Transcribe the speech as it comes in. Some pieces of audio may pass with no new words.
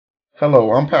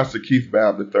Hello, I'm Pastor Keith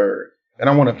Babb III, and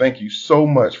I want to thank you so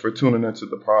much for tuning into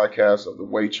the podcast of the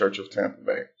Way Church of Tampa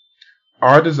Bay.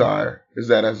 Our desire is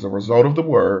that as a result of the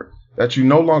word, that you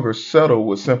no longer settle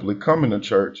with simply coming to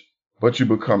church, but you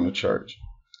become the church.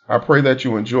 I pray that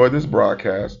you enjoy this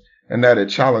broadcast and that it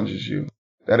challenges you,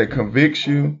 that it convicts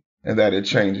you, and that it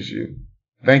changes you.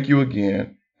 Thank you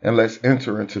again, and let's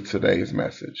enter into today's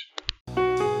message.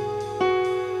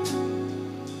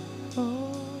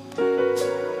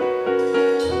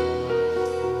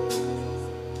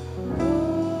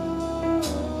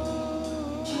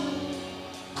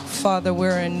 Father,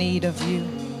 we're in need of you.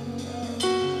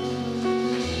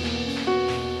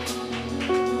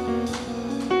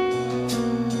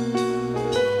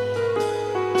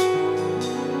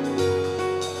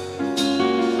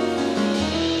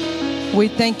 We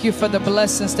thank you for the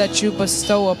blessings that you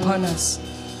bestow upon us,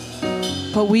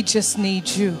 but we just need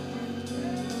you.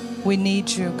 We need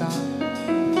you, God.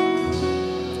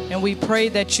 And we pray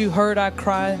that you heard our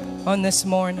cry on this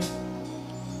morning.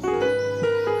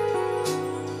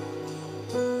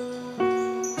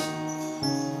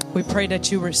 We pray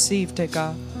that you received it,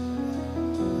 God.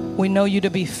 We know you to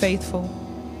be faithful.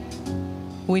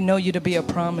 We know you to be a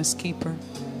promise keeper.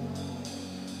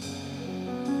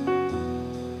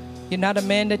 You're not a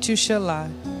man that you shall lie,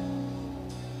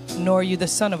 nor are you the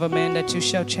son of a man that you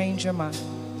shall change your mind.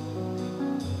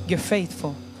 You're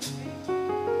faithful.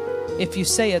 If you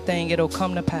say a thing, it'll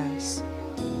come to pass.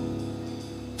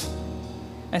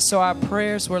 And so our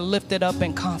prayers were lifted up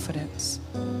in confidence,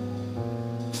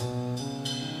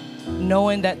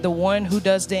 knowing that the one who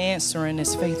does the answering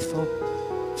is faithful.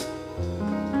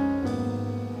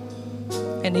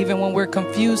 And even when we're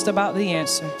confused about the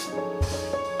answer,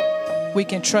 we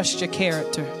can trust your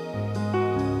character,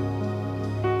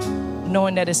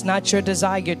 knowing that it's not your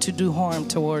desire to do harm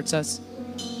towards us,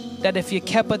 that if you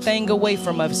kept a thing away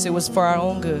from us, it was for our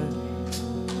own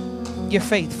good. You're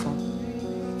faithful.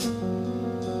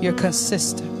 You're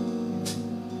consistent.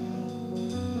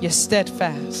 You're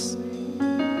steadfast.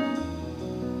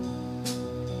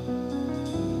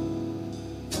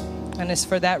 And it's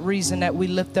for that reason that we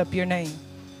lift up your name.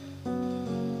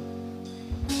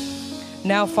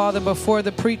 Now, Father, before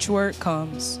the preach word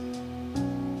comes,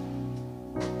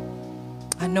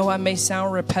 I know I may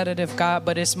sound repetitive, God,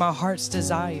 but it's my heart's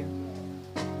desire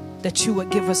that you would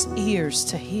give us ears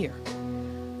to hear.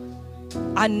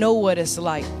 I know what it's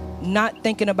like, not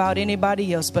thinking about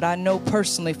anybody else, but I know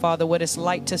personally, Father, what it's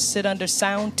like to sit under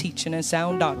sound teaching and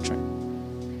sound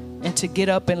doctrine and to get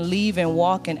up and leave and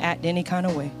walk and act any kind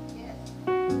of way.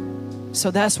 So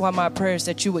that's why my prayer is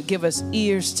that you would give us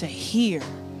ears to hear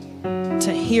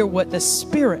what the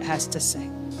Spirit has to say.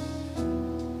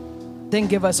 Then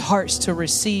give us hearts to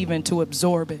receive and to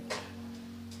absorb it,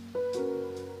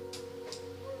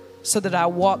 so that our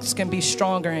walks can be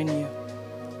stronger in you.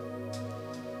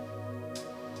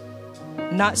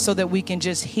 Not so that we can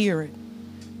just hear it,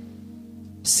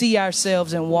 see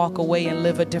ourselves and walk away and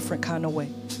live a different kind of way.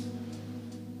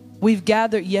 We've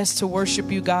gathered, yes, to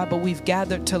worship you, God, but we've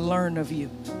gathered to learn of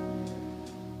you.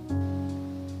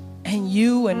 And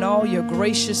you and all your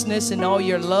graciousness and all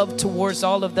your love towards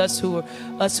all of us who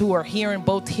are here and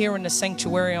both here in the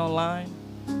sanctuary online,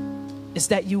 is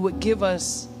that you would give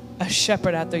us a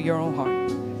shepherd after your own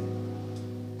heart.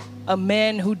 A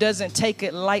man who doesn't take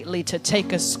it lightly to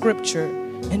take a scripture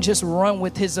and just run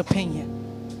with his opinion,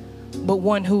 but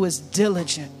one who is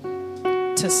diligent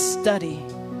to study,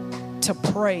 to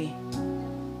pray,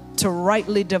 to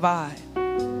rightly divide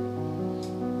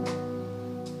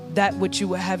that which you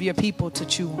will have your people to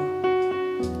chew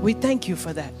on. We thank you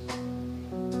for that.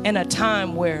 In a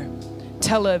time where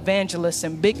televangelists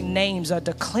and big names are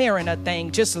declaring a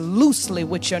thing just loosely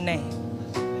with your name.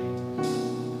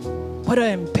 What an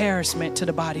embarrassment to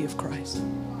the body of Christ.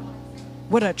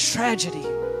 What a tragedy.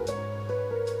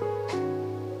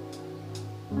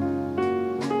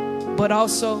 But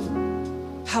also,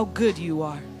 how good you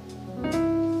are.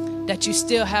 That you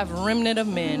still have a remnant of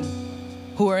men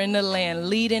who are in the land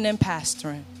leading and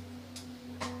pastoring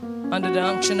under the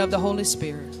unction of the Holy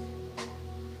Spirit.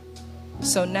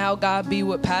 So now, God, be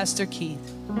with Pastor Keith.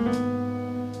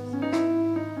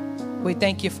 We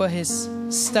thank you for his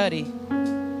study,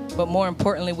 but more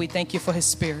importantly, we thank you for his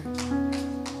spirit.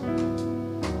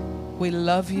 We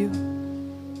love you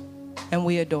and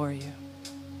we adore you.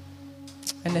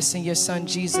 And it's in your son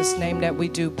Jesus' name that we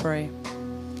do pray.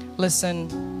 Listen,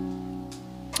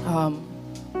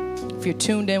 if you're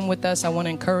tuned in with us, I want to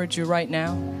encourage you right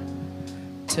now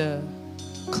to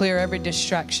clear every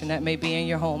distraction that may be in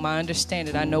your home. I understand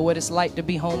it. I know what it's like to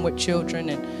be home with children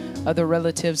and other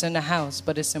relatives in the house,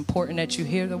 but it's important that you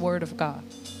hear the word of God.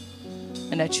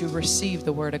 and that you receive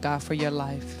the word of God for your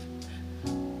life.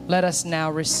 Let us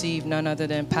now receive none other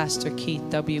than Pastor Keith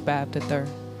W. Babb III.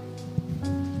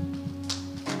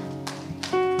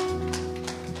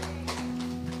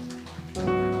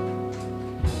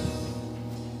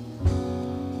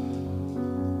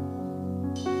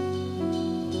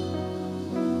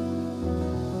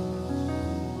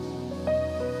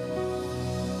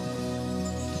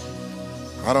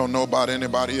 I don't know about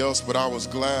anybody else, but I was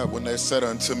glad when they said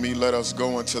unto me, let us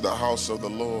go into the house of the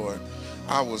Lord.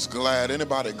 I was glad.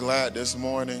 Anybody glad this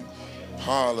morning?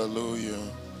 Hallelujah.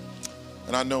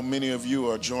 And I know many of you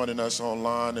are joining us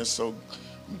online, and so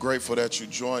I'm grateful that you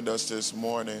joined us this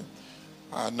morning.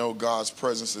 I know God's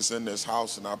presence is in this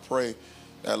house, and I pray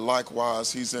that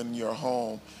likewise he's in your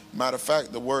home. Matter of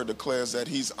fact, the word declares that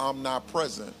he's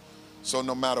omnipresent. So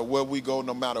no matter where we go,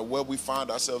 no matter where we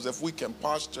find ourselves, if we can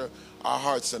posture our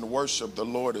hearts in worship, the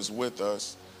Lord is with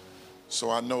us. So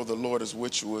I know the Lord is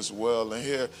with you as well. And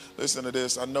here, listen to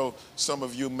this. I know some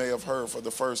of you may have heard for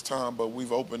the first time, but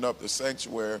we've opened up the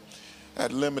sanctuary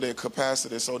at limited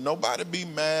capacity. So nobody be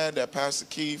mad that Pastor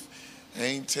Keith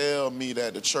ain't tell me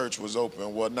that the church was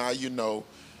open. Well, now you know.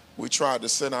 We tried to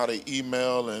send out an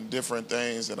email and different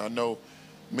things, and I know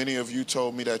many of you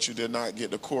told me that you did not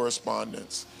get the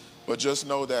correspondence. But just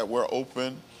know that we're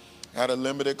open at a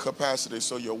limited capacity,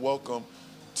 so you're welcome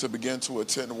to begin to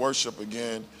attend worship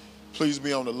again. Please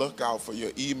be on the lookout for your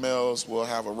emails. We'll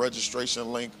have a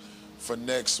registration link for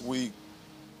next week.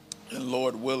 And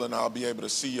Lord willing, I'll be able to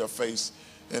see your face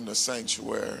in the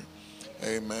sanctuary.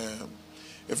 Amen.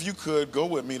 If you could, go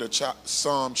with me to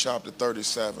Psalm chapter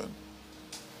 37.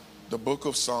 The book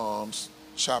of Psalms,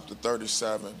 chapter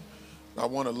 37. I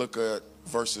want to look at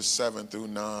verses 7 through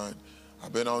 9.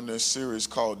 I've been on this series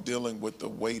called Dealing with the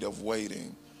Weight of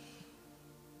Waiting.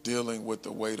 Dealing with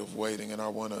the weight of waiting. And I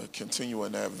want to continue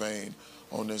in that vein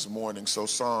on this morning. So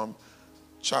Psalm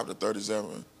chapter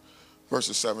 37,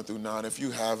 verses 7 through 9. If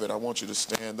you have it, I want you to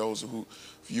stand, those of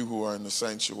you who are in the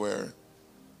sanctuary.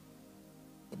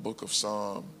 The book of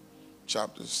Psalm,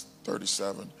 chapter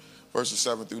 37, verses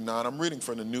 7 through 9. I'm reading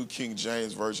from the New King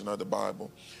James Version of the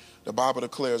Bible. The Bible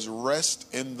declares,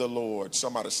 rest in the Lord.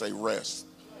 Somebody say rest.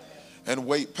 And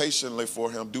wait patiently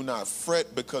for him. Do not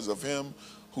fret because of him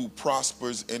who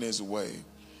prospers in his way,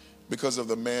 because of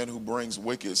the man who brings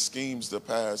wicked schemes to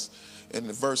pass. And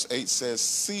verse 8 says,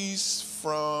 cease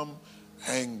from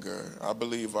anger. I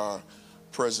believe our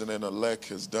president-elect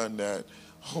has done that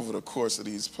over the course of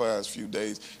these past few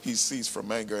days. He ceased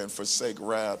from anger and forsake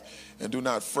wrath. And do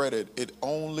not fret it. It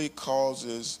only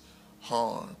causes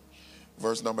harm.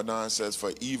 Verse number 9 says,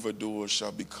 for evildoers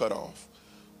shall be cut off,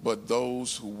 but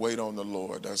those who wait on the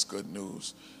Lord, that's good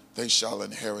news, they shall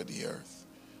inherit the earth.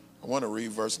 I want to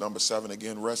read verse number 7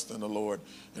 again. Rest in the Lord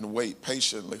and wait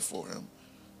patiently for him.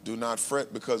 Do not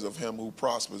fret because of him who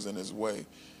prospers in his way,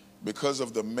 because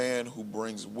of the man who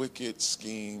brings wicked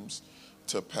schemes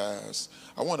to pass.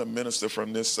 I want to minister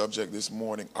from this subject this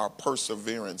morning, our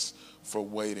perseverance for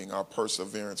waiting, our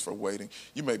perseverance for waiting.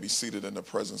 You may be seated in the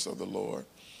presence of the Lord.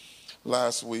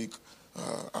 Last week,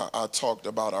 I talked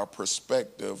about our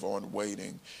perspective on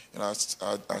waiting, and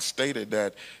I stated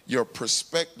that your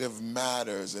perspective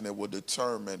matters, and it will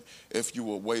determine if you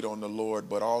will wait on the Lord.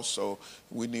 But also,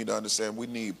 we need to understand we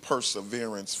need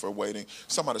perseverance for waiting.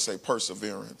 Somebody say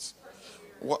perseverance.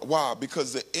 Why?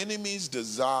 Because the enemy's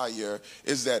desire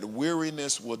is that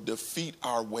weariness will defeat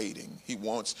our waiting. He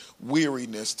wants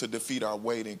weariness to defeat our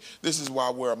waiting. This is why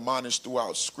we're admonished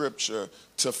throughout Scripture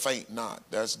to faint not.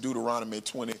 That's Deuteronomy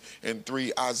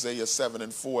 20:3, Isaiah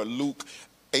 7:4, Luke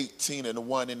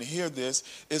 18:1. And hear this,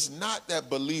 it's not that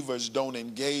believers don't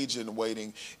engage in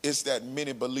waiting, it's that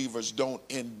many believers don't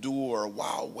endure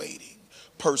while waiting.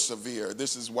 Persevere.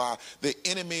 This is why the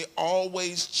enemy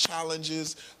always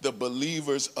challenges the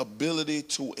believer's ability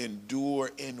to endure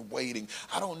in waiting.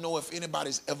 I don't know if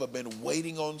anybody's ever been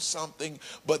waiting on something,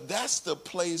 but that's the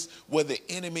place where the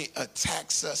enemy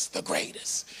attacks us the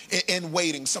greatest. In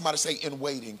waiting. Somebody say in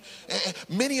waiting.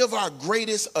 Many of our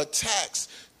greatest attacks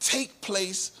take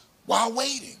place while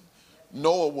waiting.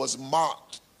 Noah was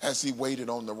mocked as he waited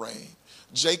on the rain.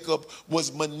 Jacob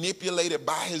was manipulated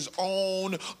by his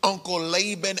own uncle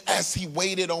Laban as he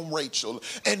waited on Rachel.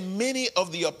 And many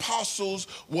of the apostles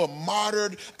were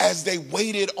martyred as they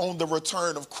waited on the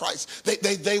return of Christ.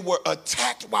 They were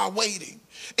attacked while waiting.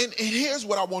 And here's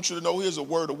what I want you to know. Here's a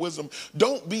word of wisdom.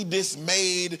 Don't be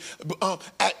dismayed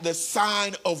at the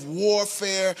sign of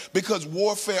warfare, because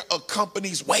warfare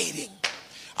accompanies waiting.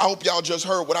 I hope y'all just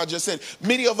heard what I just said.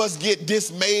 Many of us get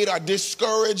dismayed or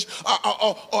discouraged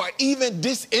or even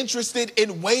disinterested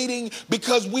in waiting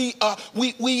because we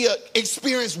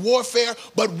experience warfare,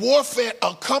 but warfare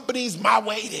accompanies my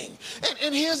waiting.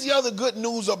 And here's the other good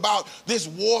news about this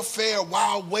warfare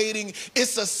while waiting.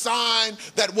 It's a sign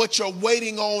that what you're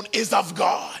waiting on is of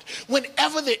God.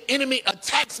 Whenever the enemy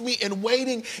attacks me in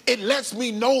waiting, it lets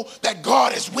me know that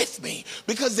God is with me,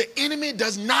 because the enemy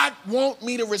does not want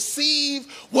me to receive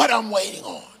what I'm waiting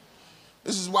on.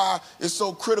 This is why it's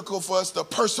so critical for us to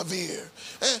persevere.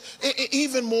 And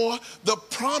even more, the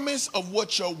promise of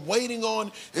what you're waiting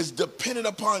on is dependent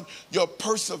upon your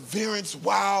perseverance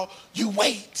while you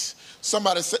wait.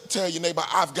 Somebody tell your neighbor,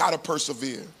 I've got to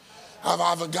persevere.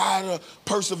 I've got to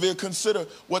persevere. Consider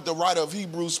what the writer of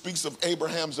Hebrews speaks of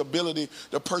Abraham's ability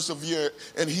to persevere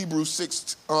in Hebrews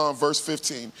 6, verse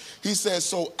 15. He says,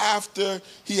 so after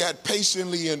he had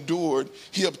patiently endured,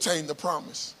 he obtained the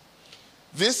promise.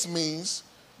 This means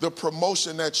the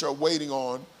promotion that you're waiting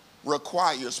on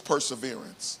requires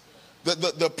perseverance.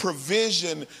 The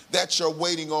provision that you're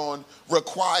waiting on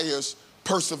requires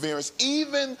perseverance.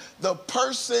 Even the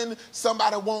person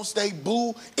somebody won't say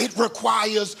boo, it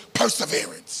requires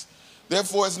perseverance.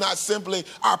 Therefore, it's not simply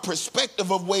our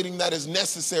perspective of waiting that is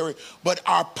necessary, but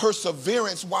our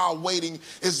perseverance while waiting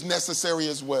is necessary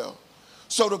as well.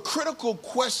 So the critical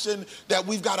question that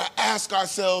we've got to ask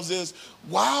ourselves is,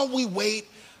 while we wait,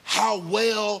 how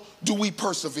well do we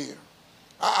persevere?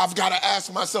 I've got to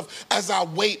ask myself, as I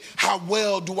wait, how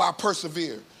well do I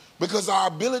persevere? Because our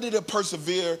ability to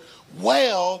persevere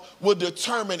well will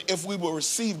determine if we will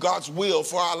receive God's will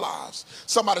for our lives.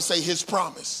 Somebody say his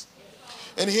promise.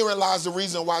 And herein lies the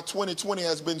reason why 2020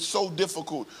 has been so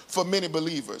difficult for many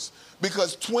believers.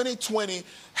 Because 2020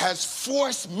 has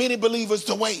forced many believers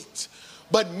to wait.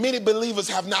 But many believers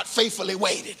have not faithfully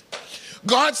waited.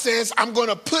 God says, I'm going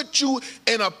to put you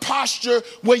in a posture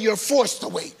where you're forced to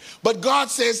wait. But God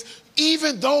says,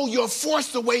 even though you're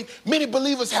forced to wait, many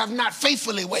believers have not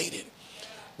faithfully waited.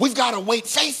 We've got to wait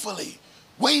faithfully,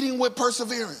 waiting with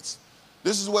perseverance.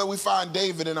 This is where we find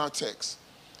David in our text,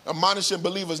 admonishing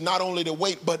believers not only to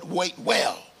wait, but wait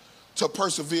well, to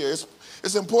persevere.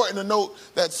 It's important to note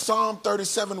that Psalm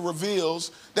 37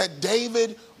 reveals that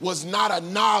David was not a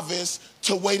novice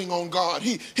to waiting on God.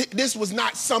 This was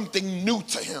not something new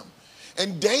to him.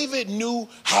 And David knew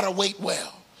how to wait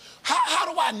well.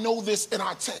 How do I know this in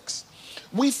our text?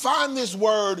 We find this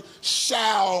word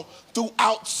shall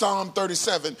throughout Psalm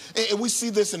 37. And we see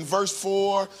this in verse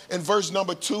 4, in verse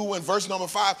number 2, and verse number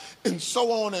 5, and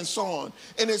so on and so on.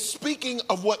 And it's speaking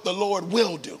of what the Lord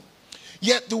will do.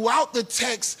 Yet throughout the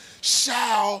text,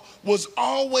 shall was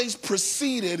always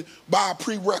preceded by a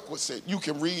prerequisite. You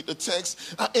can read the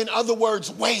text. In other words,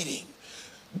 waiting.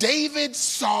 David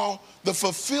saw the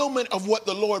fulfillment of what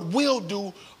the Lord will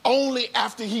do only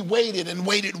after he waited and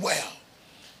waited well.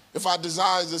 If our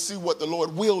desire is to see what the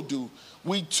Lord will do,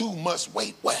 we too must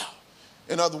wait well.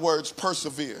 In other words,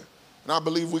 persevere. And I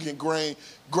believe we can gain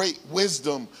great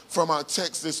wisdom from our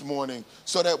text this morning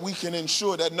so that we can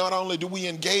ensure that not only do we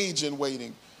engage in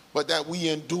waiting, but that we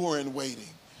endure in waiting.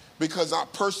 Because our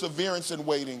perseverance in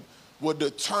waiting will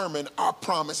determine our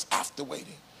promise after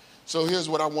waiting. So here's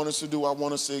what I want us to do. I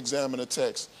want us to examine the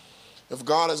text. If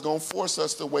God is going to force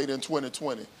us to wait in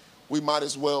 2020, we might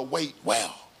as well wait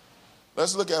well.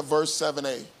 Let's look at verse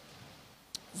 7a.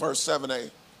 Verse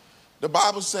 7a. The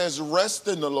Bible says, rest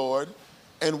in the Lord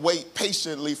and wait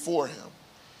patiently for him.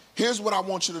 Here's what I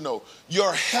want you to know.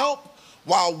 Your help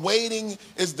while waiting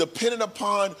is dependent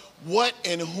upon what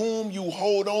and whom you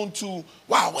hold on to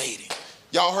while waiting.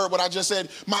 Y'all heard what I just said?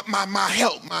 My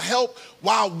help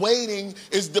while waiting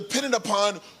is dependent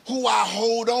upon who I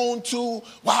hold on to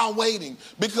while waiting.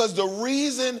 Because the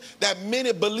reason that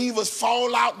many believers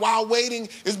fall out while waiting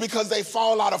is because they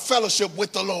fall out of fellowship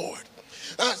with the Lord.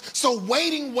 So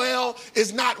waiting well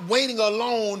is not waiting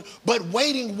alone, but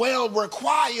waiting well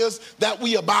requires that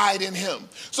we abide in him.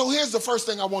 So here's the first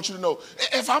thing I want you to know.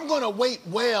 If I'm going to wait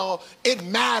well, it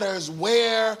matters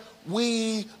where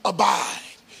we abide.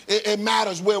 It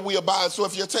matters where we abide. So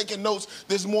if you're taking notes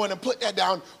this morning, put that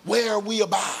down, where we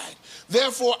abide.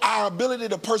 Therefore, our ability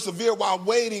to persevere while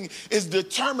waiting is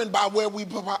determined by where we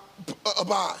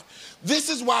abide. This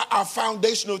is why our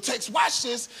foundational text, watch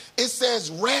this, it says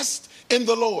rest in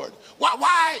the Lord.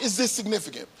 Why is this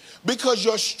significant? Because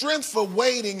your strength for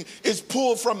waiting is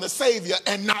pulled from the Savior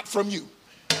and not from you.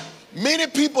 Many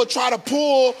people try to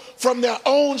pull from their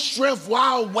own strength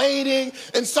while waiting,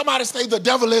 and somebody say the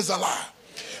devil is a lie.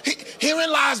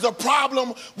 Herein lies the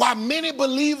problem why many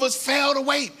believers fail to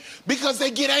wait, because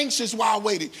they get anxious while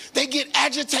waiting. They get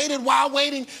agitated while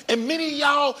waiting, and many of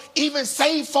y'all, even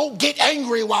saved folk, get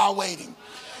angry while waiting.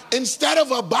 Instead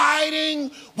of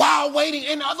abiding while waiting,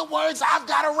 in other words, I've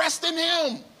got to rest in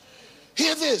him.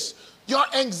 Hear this. Your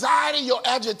anxiety, your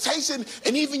agitation,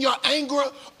 and even your anger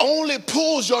only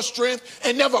pulls your strength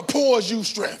and never pours you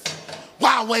strength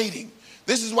while waiting.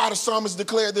 This is why the psalmist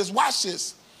declared this. Watch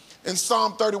this. In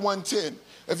Psalm 31:10.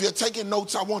 If you're taking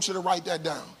notes, I want you to write that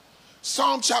down.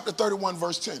 Psalm chapter 31,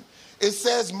 verse 10. It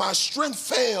says, my strength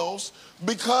fails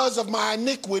because of my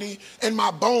iniquity, and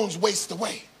my bones waste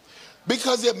away.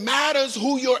 Because it matters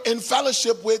who you're in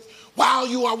fellowship with while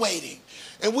you are waiting.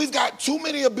 And we've got too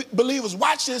many believers,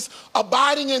 watch this,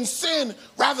 abiding in sin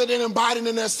rather than abiding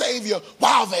in their Savior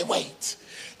while they wait.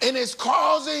 And it's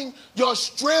causing your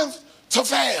strength to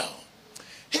fail.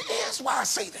 Here's why I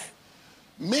say that.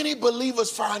 Many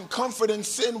believers find comfort in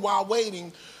sin while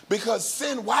waiting because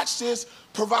sin, watch this,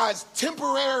 provides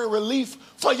temporary relief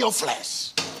for your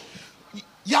flesh.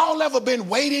 Y'all ever been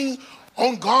waiting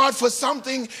on God for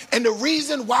something, and the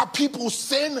reason why people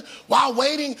sin while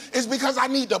waiting is because I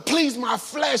need to please my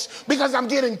flesh because I'm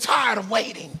getting tired of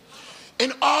waiting.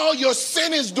 And all your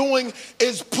sin is doing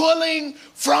is pulling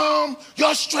from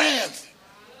your strength.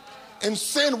 And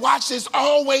sin, watch this,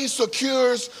 always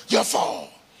secures your fall.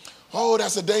 Oh,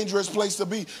 that's a dangerous place to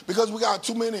be, because we got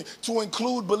too many to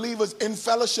include believers in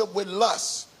fellowship with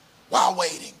lust while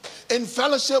waiting, in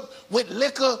fellowship with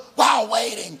liquor while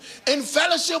waiting, in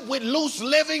fellowship with loose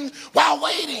living while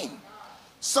waiting.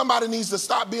 Somebody needs to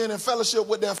stop being in fellowship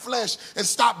with their flesh and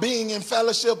stop being in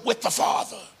fellowship with the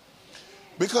Father.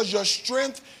 Because your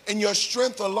strength and your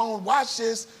strength alone, watch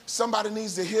this, somebody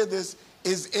needs to hear this,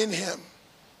 is in him.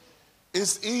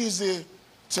 It's easy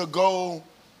to go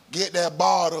get that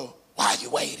bottle while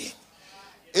you're waiting.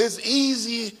 It's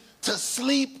easy to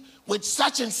sleep with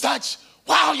such and such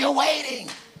while you're waiting.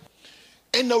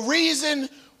 And the reason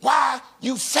why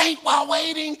you faint while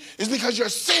waiting is because your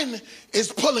sin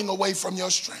is pulling away from your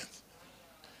strength.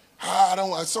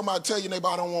 Somebody tell your neighbor,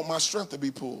 I don't want my strength to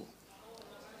be pulled.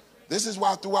 This is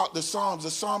why throughout the Psalms,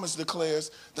 the psalmist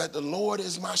declares that the Lord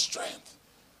is my strength.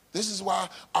 This is why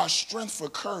our strength for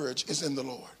courage is in the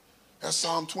Lord. That's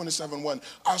Psalm 27:1.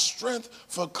 Our strength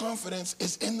for confidence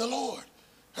is in the Lord.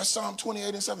 That's Psalm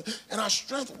 28:7. And our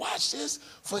strength, watch this,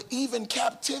 for even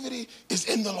captivity is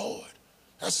in the Lord.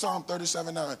 That's Psalm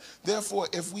 37:9. Therefore,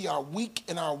 if we are weak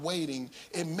in our waiting,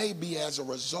 it may be as a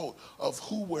result of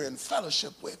who we're in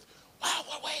fellowship with while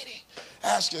we're waiting.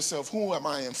 Ask yourself, who am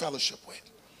I in fellowship with?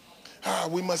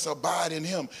 We must abide in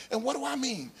him. And what do I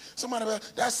mean? Somebody,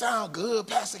 that sounds good,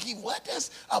 Pastor Keith. What does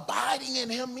abiding in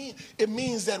him mean? It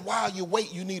means that while you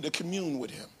wait, you need to commune with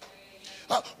him.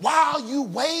 While you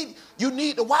wait, you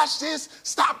need to, watch this,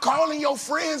 stop calling your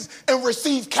friends and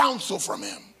receive counsel from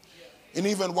him. And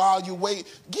even while you wait,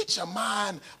 get your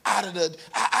mind out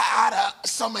of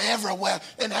some everywhere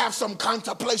and have some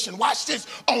contemplation. Watch this,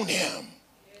 on him.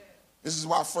 This is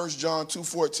why 1 John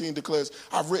 2:14 declares,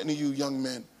 I've written to you, young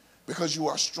men, because you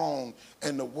are strong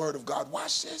and the word of God,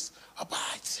 watch this,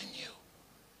 abides in you.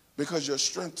 Because your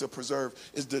strength to preserve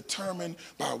is determined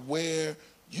by where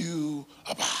you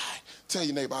abide. Tell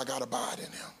your neighbor, I got to abide in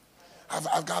him.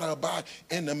 I've got to abide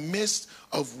in the midst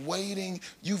of waiting.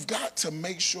 You've got to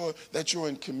make sure that you're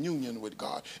in communion with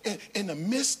God. In the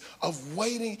midst of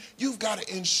waiting, you've got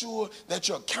to ensure that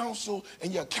your counsel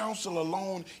and your counsel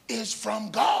alone is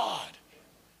from God.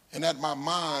 And at my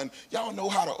mind, y'all know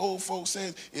how the old folks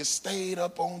said, it stayed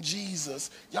up on Jesus.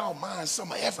 Y'all mind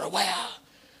some everywhere.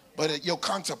 But your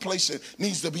contemplation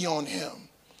needs to be on him.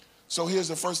 So here's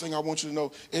the first thing I want you to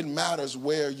know. It matters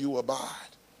where you abide.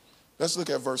 Let's look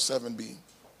at verse 7b.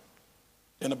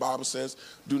 And the Bible says,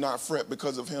 do not fret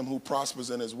because of him who prospers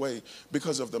in his way,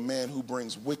 because of the man who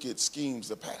brings wicked schemes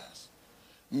to pass.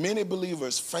 Many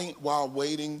believers faint while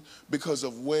waiting because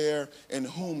of where and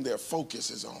whom their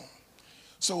focus is on.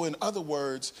 So in other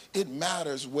words, it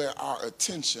matters where our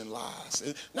attention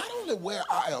lies. Not only where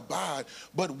I abide,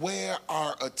 but where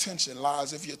our attention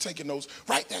lies. If you're taking notes,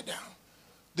 write that down.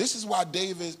 This is why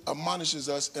David admonishes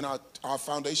us in our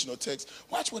foundational text.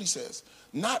 Watch what he says.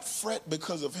 Not fret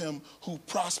because of him who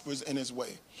prospers in his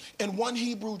way. In one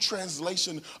Hebrew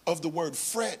translation of the word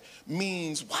fret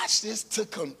means, watch this, to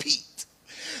compete.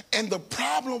 And the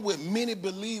problem with many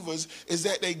believers is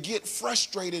that they get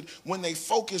frustrated when they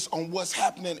focus on what's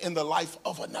happening in the life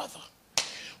of another.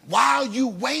 While you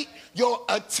wait, your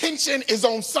attention is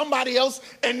on somebody else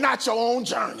and not your own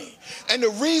journey. And the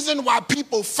reason why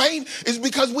people faint is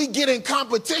because we get in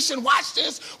competition, watch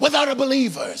this, with other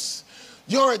believers.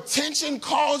 Your attention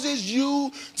causes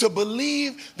you to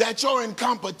believe that you're in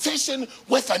competition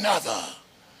with another.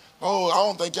 Oh, I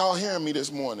don't think y'all hearing me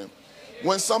this morning.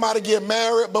 When somebody get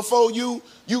married before you,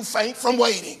 you faint from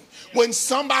waiting. When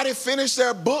somebody finish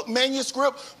their book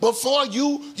manuscript before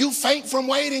you, you faint from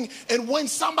waiting. And when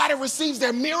somebody receives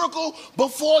their miracle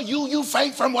before you, you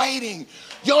faint from waiting.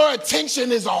 Your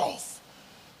attention is off.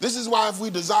 This is why if we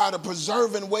desire to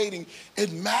preserve and waiting,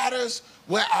 it matters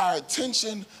where our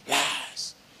attention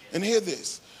lies. And hear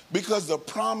this, because the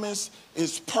promise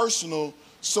is personal,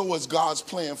 so is God's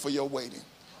plan for your waiting.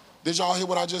 Did y'all hear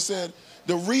what I just said?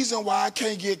 The reason why I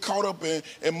can't get caught up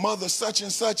in mother such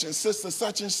and such and sister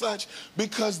such and such,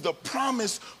 because the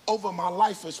promise over my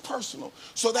life is personal.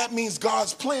 So that means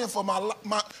God's plan for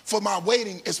my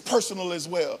waiting is personal as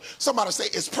well. Somebody say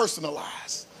it's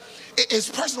personalized. It's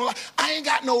personalized. I ain't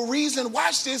got no reason.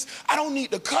 Watch this. I don't need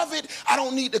to covet. I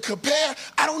don't need to compare.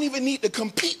 I don't even need to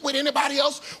compete with anybody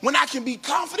else when I can be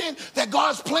confident that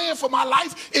God's plan for my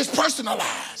life is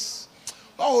personalized.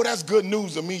 Oh, that's good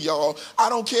news to me, y'all. I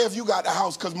don't care if you got the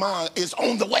house because mine is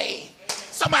on the way.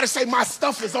 Somebody say my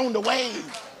stuff is on the way.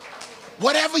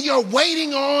 Whatever you're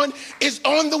waiting on is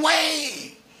on the way.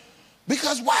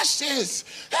 Because watch this.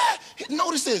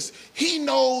 Notice this. He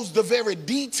knows the very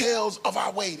details of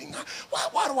our waiting.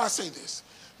 Why do I say this?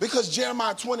 Because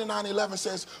Jeremiah 29:11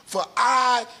 says, for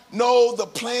I know the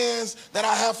plans that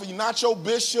I have for you. Not your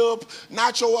bishop,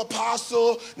 not your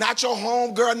apostle, not your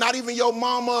homegirl, not even your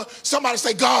mama. Somebody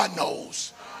say, God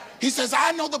knows. He says,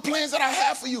 I know the plans that I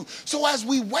have for you. So as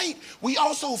we wait, we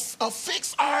also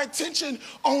fix our attention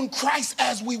on Christ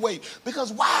as we wait.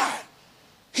 Because why?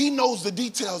 He knows the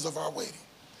details of our waiting.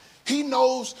 He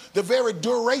knows the very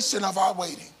duration of our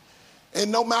waiting. And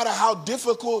no matter how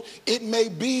difficult it may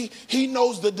be, he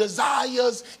knows the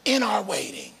desires in our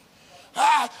waiting.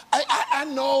 I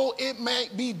know it may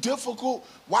be difficult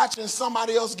watching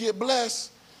somebody else get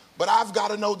blessed, but I've got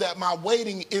to know that my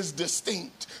waiting is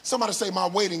distinct. Somebody say my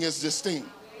waiting is distinct.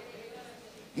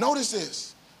 Notice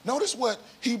this. Notice what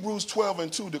Hebrews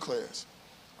 12:2 declares.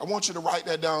 I want you to write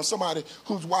that down. Somebody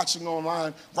who's watching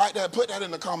online, write that, put that in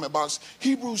the comment box.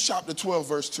 Hebrews chapter 12,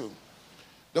 verse 2.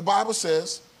 The Bible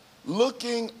says,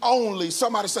 looking only,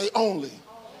 somebody say only,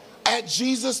 at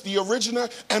Jesus, the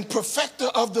originator and perfecter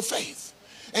of the faith.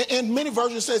 And many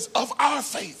versions says of our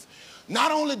faith.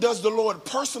 Not only does the Lord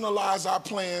personalize our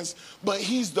plans, but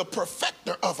he's the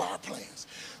perfecter of our plans.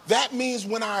 That means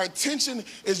when our attention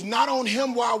is not on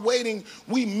him while waiting,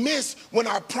 we miss when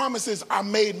our promises are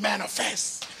made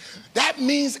manifest. That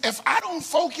means if I don't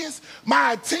focus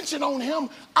my attention on him,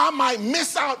 I might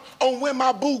miss out on when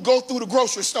my boo go through the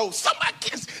grocery store.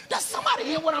 Does somebody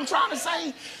hear what I'm trying to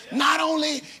say? Not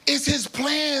only is his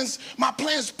plans, my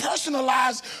plans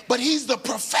personalized, but he's the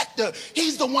perfecter.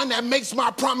 He's the one that makes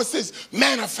my promises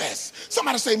manifest.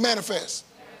 Somebody say manifest.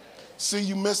 See,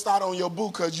 you missed out on your boo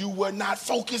because you were not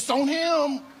focused on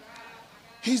him.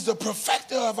 He's the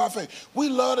perfecter of our faith. We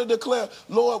love to declare,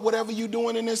 Lord, whatever you're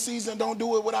doing in this season, don't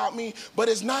do it without me. But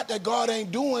it's not that God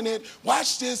ain't doing it.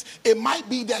 Watch this. It might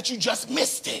be that you just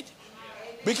missed it.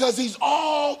 Because he's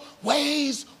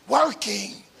always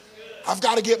working. I've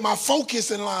got to get my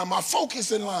focus in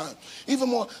line, Even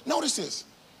more, notice this.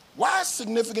 Why it's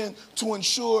significant to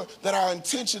ensure that our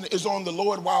intention is on the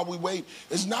Lord while we wait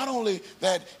is not only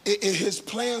that his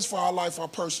plans for our life are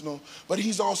personal, but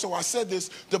he's also, I said this,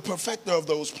 the perfecter of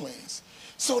those plans.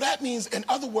 So that means, in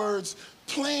other words,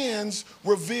 plans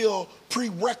reveal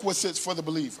prerequisites for the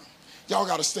believer. Y'all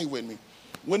got to stay with me.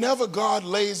 Whenever God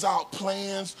lays out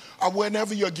plans or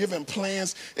whenever you're given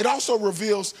plans, it also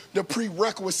reveals the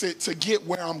prerequisite to get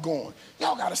where I'm going.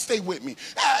 Y'all got to stay with me.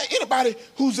 Anybody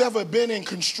who's ever been in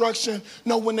construction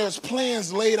know when there's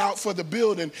plans laid out for the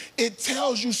building, it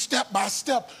tells you step by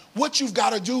step what you've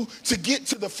got to do to get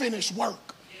to the finished work.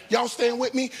 Y'all staying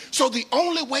with me? So the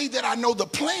only way that I know the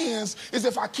plans is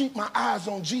if I keep my eyes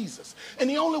on Jesus. And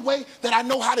the only way that I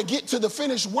know how to get to the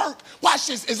finished work, watch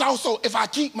this, is also if I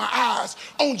keep my eyes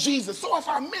on Jesus. So if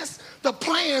I miss the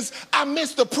plans, I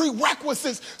miss the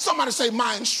prerequisites. Somebody say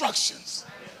my instructions.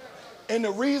 And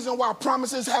the reason why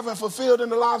promises haven't fulfilled in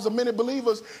the lives of many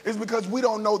believers is because we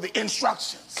don't know the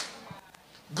instructions.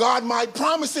 God might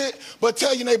promise it, but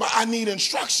tell your neighbor, I need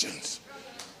instructions.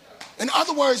 In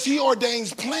other words, he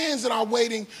ordains plans in our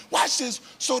waiting, watch this,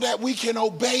 so that we can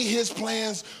obey his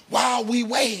plans while we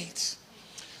wait.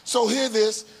 So hear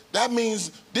this, that means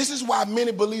this is why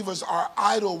many believers are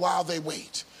idle while they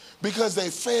wait, because they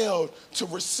failed to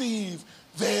receive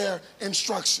their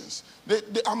instructions.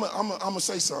 I'm going to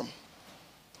say something.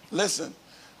 Listen,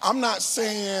 I'm not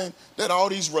saying that all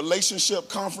these relationship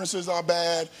conferences are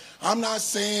bad. I'm not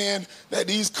saying that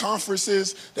these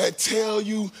conferences that tell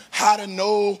you how to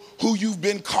know who you've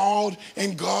been called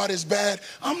in God is bad.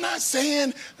 I'm not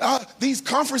saying these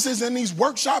conferences and these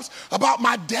workshops about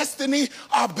my destiny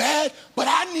are bad, but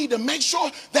I need to make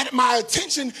sure that my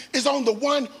attention is on the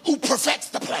one who perfects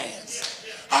the plans.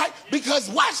 All right? Because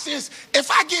watch this. If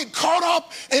I get caught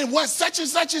up in what such and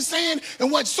such is saying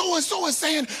and what so and so is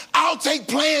saying, I'll take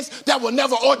plans that were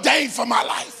never ordained for my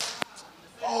life.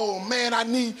 Oh man, I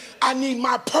need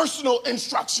my personal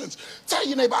instructions. Tell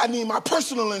your neighbor, I need my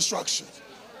personal instructions.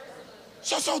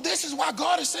 So this is why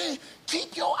God is saying,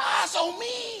 keep your eyes on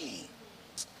me.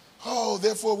 Oh,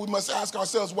 therefore we must ask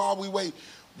ourselves while we wait,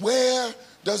 where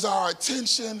does our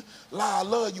attention lie? I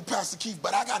love you, Pastor Keith,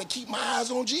 but I got to keep my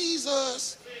eyes on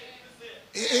Jesus.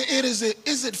 Is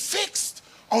it fixed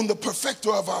on the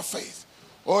perfecter of our faith,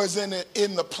 or is it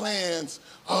in the plans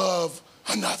of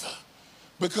another?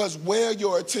 Because where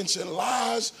your attention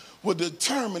lies will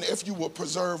determine if you will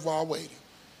preserve while waiting.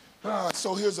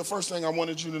 So here's the first thing I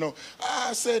wanted you to know.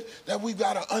 I said that we've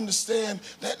got to understand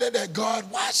that God,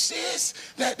 watch this,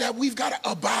 that we've got to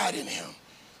abide in him.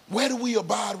 Where do we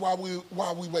abide while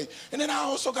we wait? And then I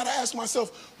also got to ask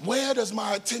myself, where does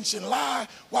my attention lie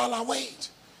while I wait?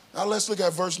 Now let's look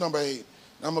at verse number 8.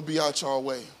 I'm going to be out y'all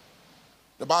way.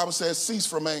 The Bible says, cease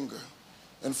from anger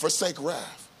and forsake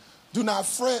wrath. Do not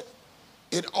fret.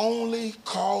 It only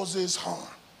causes harm.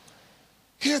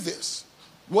 Hear this.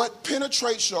 What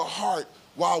penetrates your heart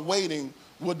while waiting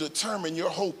will determine your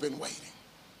hope in waiting.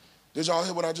 Did y'all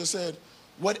hear what I just said?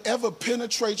 Whatever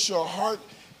penetrates your heart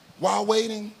while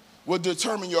waiting will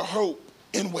determine your hope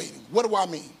in waiting. What do I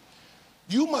mean?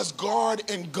 You must guard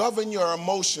and govern your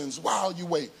emotions while you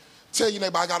wait. Tell your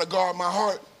neighbor, I got to guard my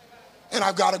heart and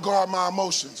I've got to guard my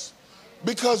emotions.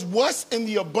 Because what's in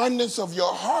the abundance of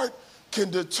your heart can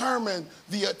determine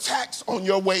the attacks on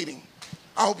your waiting.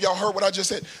 I hope y'all heard what I just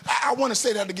said. I want to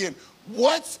say that again.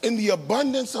 What's in the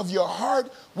abundance of your heart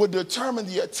will determine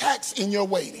the attacks in your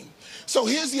waiting. So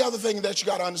here's the other thing that you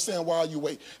got to understand while you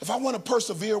wait. If I want to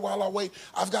persevere while I wait,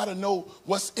 I've got to know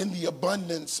what's in the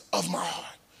abundance of my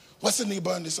heart. What's in the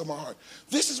abundance of my heart?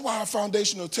 This is why our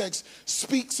foundational text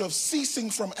speaks of ceasing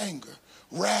from anger,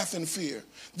 wrath, and fear.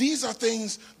 These are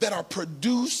things that are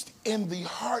produced in the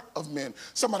heart of men.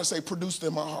 Somebody say, produced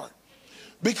in my heart.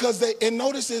 Because and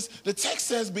notice this, the text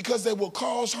says because they will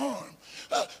cause harm.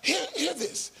 Hear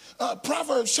this.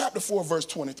 Proverbs chapter 4, verse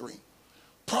 23.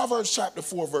 Proverbs chapter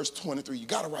 4, verse 23. You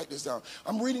got to write this down.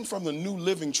 I'm reading from the New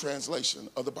Living Translation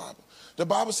of the Bible. The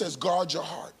Bible says, guard your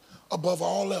heart above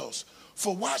all else.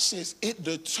 For watch this, it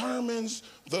determines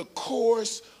the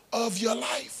course of your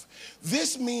life.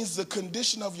 This means the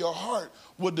condition of your heart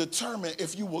will determine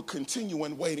if you will continue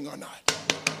in waiting or not.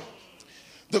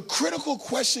 The critical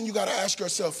question you got to ask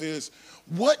yourself is,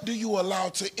 what do you allow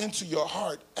to enter your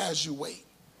heart as you wait?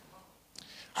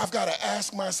 I've got to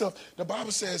ask myself, the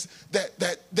Bible says that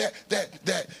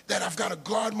I've got to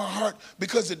guard my heart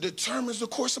because it determines the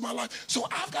course of my life. So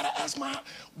I've got to ask my heart,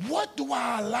 what do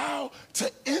I allow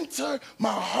to enter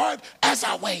my heart as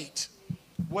I wait?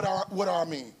 What do I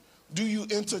mean? Do you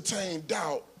entertain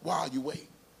doubt while you wait?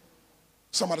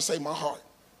 Somebody say my heart.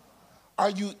 Are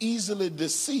you easily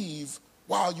deceived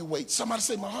while you wait? Somebody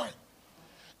say my heart.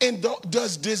 And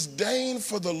does disdain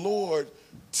for the Lord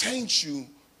taint you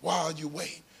while you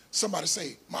wait? Somebody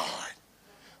say my heart.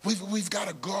 We've got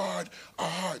to guard our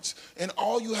hearts. And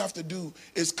all you have to do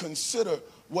is consider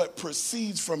what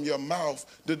proceeds from your mouth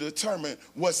to determine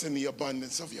what's in the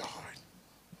abundance of your heart.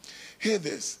 Hear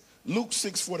this. Luke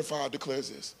 6:45 declares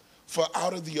this. For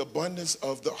out of the abundance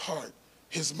of the heart,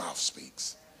 his mouth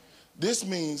speaks. This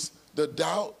means the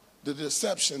doubt, the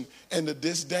deception, and the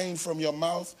disdain from your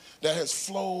mouth that has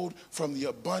flowed from the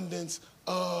abundance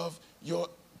of your...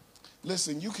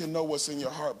 Listen, you can know what's in your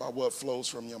heart by what flows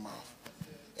from your mouth.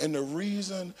 And the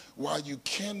reason why you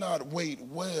cannot wait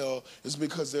well is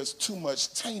because there's too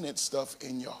much tainted stuff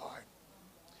in your heart.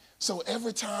 So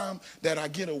every time that I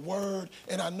get a word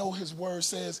and I know his word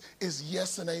says is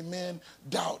yes and amen,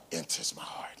 doubt enters my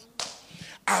heart.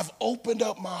 I've opened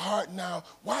up my heart now,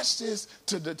 watch this,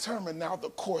 to determine now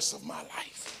the course of my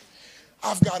life.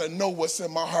 I've got to know what's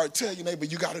in my heart. Tell your neighbor,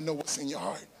 you got to know what's in your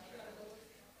heart.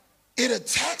 It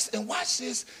attacks, and watch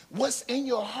this, what's in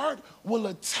your heart will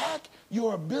attack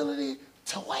your ability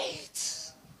to wait.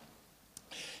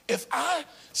 If I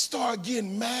start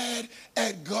getting mad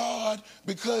at God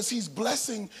because he's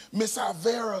blessing Miss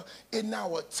Alvera, it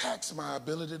now attacks my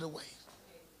ability to wait.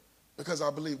 Because I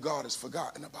believe God has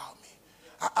forgotten about me.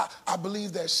 I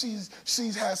believe that she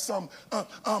has some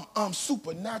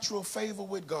supernatural favor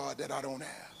with God that I don't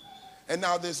have. And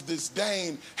now this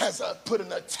disdain has put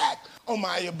an attack on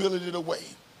my ability to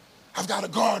wait. I've got to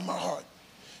guard my heart.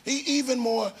 Even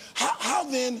more, how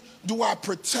then do I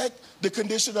protect the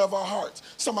condition of our hearts?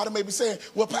 Somebody may be saying,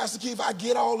 well, Pastor Keith, I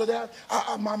get all of that.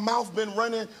 My mouth been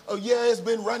running. Oh, yeah, it's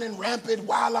been running rampant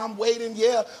while I'm waiting.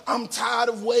 Yeah, I'm tired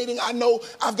of waiting. I know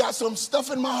I've got some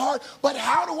stuff in my heart. But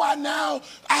how do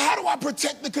I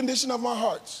protect the condition of my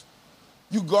hearts?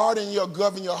 You guard and you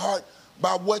govern your heart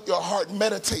by what your heart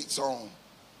meditates on.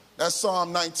 That's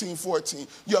Psalm 19:14.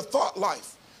 Your thought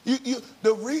life.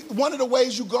 One of the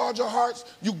ways you guard your hearts,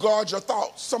 you guard your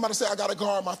thoughts. Somebody say, I got to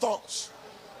guard my thoughts.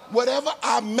 Whatever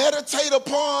I meditate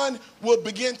upon will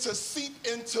begin to seep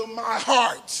into my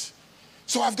heart.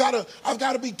 So I've got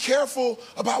to be careful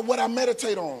about what I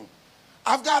meditate on.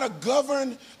 I've got to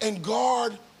govern and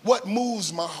guard what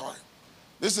moves my heart.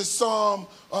 This is Psalm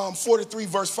 43,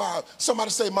 verse 5.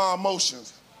 Somebody say, my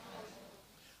emotions.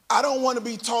 I don't want to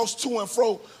be tossed to and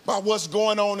fro by what's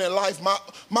going on in life.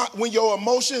 When your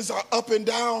emotions are up and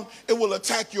down, it will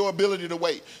attack your ability to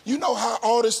wait. You know how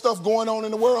all this stuff going on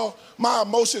in the world, my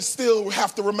emotions still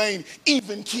have to remain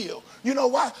even keel. You know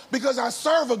why? Because I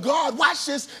serve a God, watch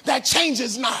this, that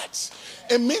changes not.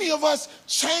 And many of us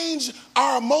change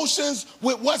our emotions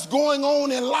with what's going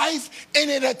on in life, and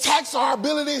it attacks our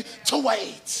ability to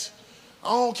wait. I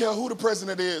don't care who the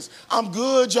president is. I'm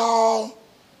good, y'all.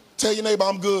 Tell your neighbor,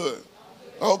 I'm good.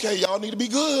 Okay, y'all need to be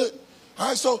good. All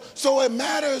right, so it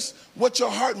matters what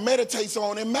your heart meditates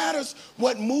on. It matters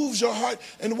what moves your heart.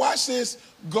 And watch this,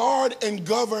 guard and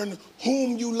govern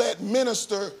whom you let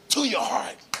minister to your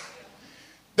heart.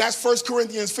 That's 1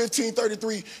 Corinthians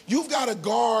 15:33. You've got to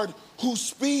guard who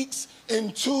speaks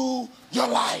into your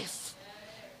life.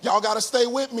 Y'all got to stay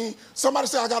with me. Somebody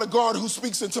say, I got to guard who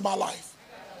speaks into my life.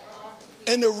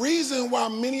 And the reason why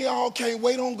many of y'all can't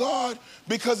wait on God,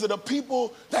 because of the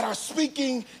people that are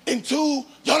speaking into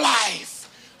your life.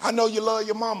 I know you love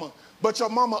your mama, but your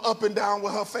mama up and down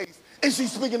with her faith, and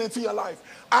she's speaking into your life.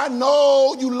 I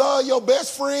know you love your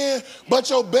best friend, but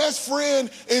your best friend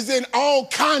is in all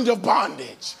kinds of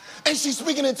bondage, and she's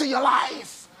speaking into your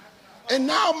life. And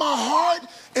now my heart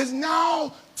is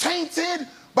now tainted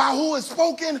by who is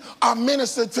spoken or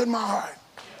ministered to my heart.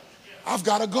 I've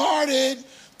got to guard it.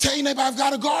 Tell your neighbor, I've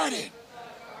got to guard it.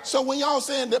 So when y'all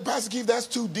saying that, Pastor Keith, that's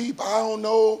too deep, I don't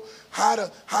know how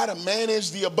to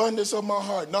manage the abundance of my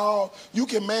heart. No, you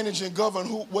can manage and govern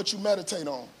what you meditate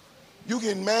on. You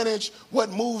can manage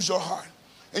what moves your heart.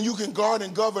 And you can guard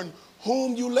and govern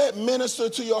whom you let minister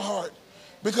to your heart.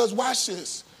 Because watch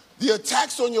this, the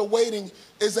attacks on your waiting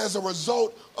is as a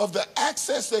result of the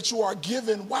access that you are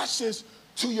given, watch this,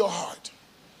 to your heart.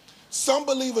 Some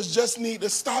believers just need to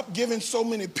stop giving so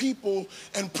many people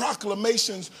and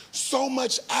proclamations so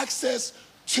much access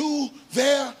to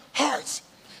their hearts.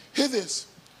 Hear this.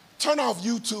 Turn off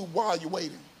YouTube while you're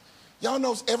waiting. Y'all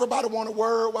know everybody want a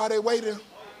word while they're waiting.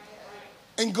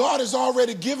 And God has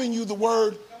already given you the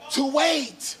word to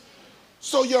wait.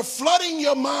 So you're flooding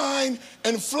your mind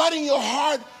and flooding your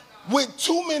heart with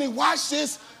too many, watch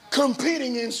this,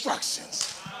 competing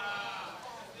instructions.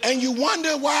 And you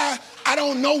wonder why I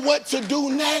don't know what to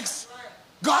do next.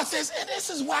 God says, and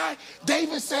this is why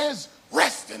David says,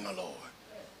 rest in the Lord.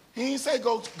 He didn't say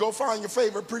go find your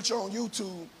favorite preacher on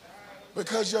YouTube,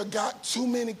 because you got too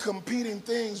many competing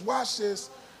things. Watch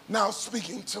this, now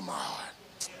speaking to my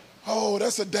heart. Oh,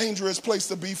 that's a dangerous place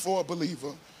to be for a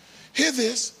believer. Hear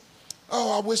this.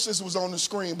 Oh, I wish this was on the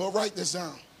screen, but write this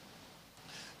down.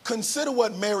 Consider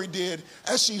what Mary did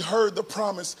as she heard the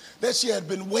promise that she had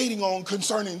been waiting on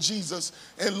concerning Jesus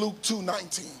in Luke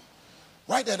 2:19.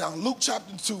 Write that down, Luke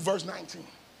chapter 2, verse 19.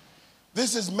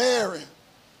 This is Mary,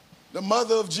 the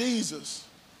mother of Jesus,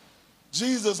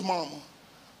 Jesus' mama.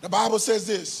 The Bible says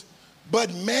this,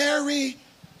 but Mary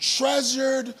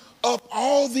treasured up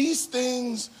all these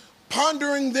things,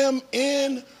 pondering them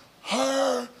in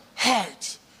her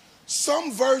heart.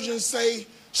 Some versions say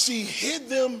she hid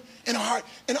them in her heart.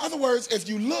 In other words, if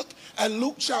you look at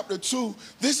Luke chapter 2,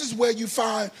 this is where you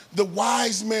find the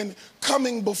wise men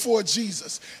coming before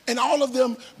Jesus. And all of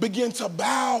them begin to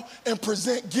bow and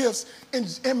present gifts.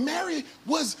 And Mary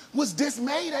was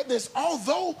dismayed at this,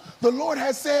 although the Lord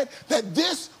had said that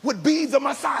this would be the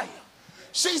Messiah.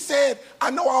 She said, I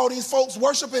know all these folks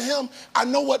worshiping him. I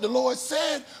know what the Lord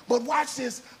said, but watch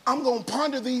this. I'm going to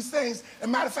ponder these things. As a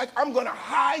matter of fact, I'm going to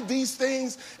hide these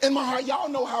things in my heart. Y'all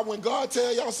know how when God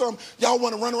tell y'all something, y'all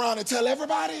want to run around and tell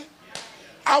everybody?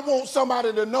 I want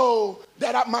somebody to know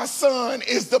that my son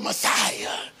is the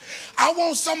Messiah. I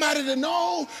want somebody to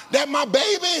know that my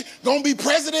baby going to be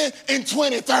president in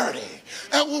 2030.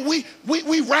 And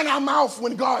we run our mouth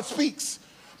when God speaks.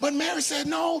 But Mary said,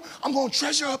 no, I'm going to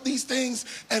treasure up these things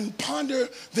and ponder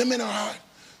them in her heart.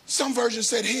 Some versions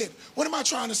said hid. What am I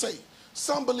trying to say?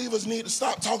 Some believers need to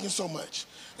stop talking so much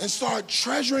and start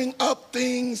treasuring up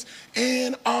things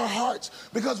in our hearts.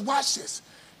 Because watch this.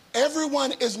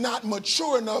 Everyone is not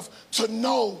mature enough to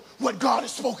know what God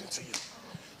has spoken to you.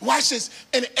 Watch this.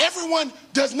 And everyone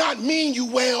does not mean you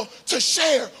well to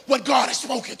share what God has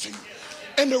spoken to you.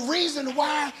 And the reason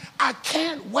why I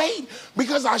can't wait,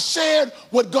 because I shared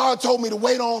what God told me to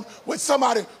wait on with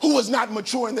somebody who was not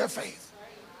mature in their faith.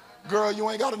 Girl, you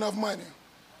ain't got enough money.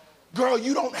 Girl,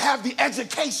 you don't have the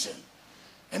education.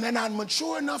 And they're not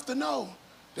mature enough to know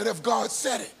that if God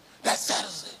said it, that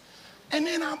settles it. And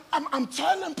then I'm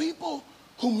telling people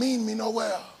who mean me no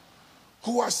well,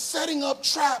 who are setting up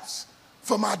traps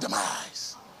for my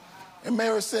demise. And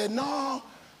Mary said, no,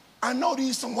 I know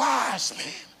these some wise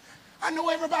men. I know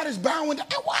everybody's bowing down.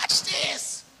 And watch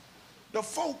this. The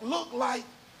folk look like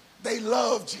they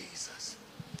love Jesus.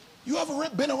 You ever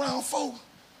been around folk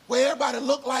where everybody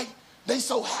look like they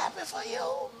so happy for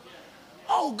you?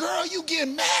 Oh, girl, you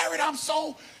getting married. I'm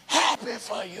so happy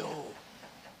for you.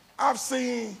 I've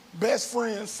seen best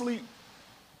friends sleep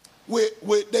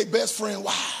with their best friend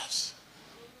wives.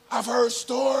 I've heard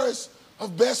stories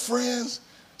of best friends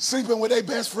sleeping with their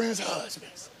best friends'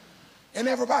 husbands. And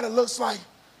everybody looks like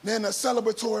they're in a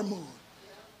celebratory mood.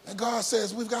 And God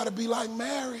says we've got to be like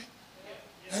Mary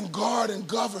and guard and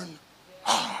govern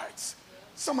our hearts.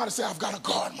 Somebody say, I've got to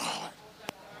guard my heart.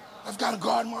 I've got to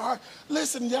guard my heart.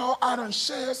 Listen, y'all, I done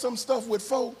shared some stuff with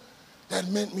folk that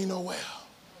meant me no well.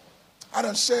 I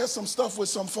done shared some stuff with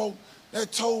some folk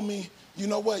that told me, you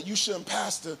know what, you shouldn't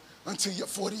pastor until you're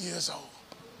 40 years old.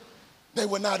 They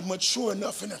were not mature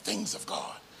enough in the things of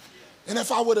God. And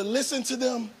if I would have listened to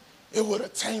them, it would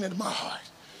have tainted my heart.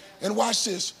 And watch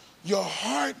this. Your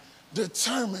heart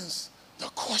determines the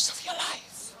course of your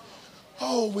life.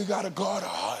 Oh, we got to guard our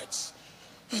hearts.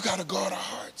 We got to guard our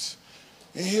hearts.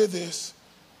 And hear this.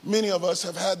 Many of us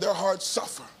have had their hearts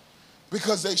suffer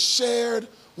because they shared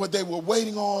what they were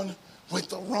waiting on with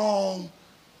the wrong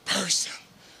person.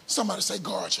 Somebody say,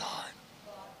 guard your heart.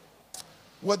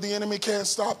 What the enemy can't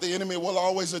stop, the enemy will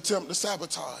always attempt to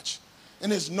sabotage.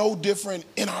 And it's no different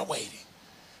in our waiting.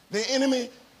 The enemy,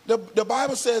 the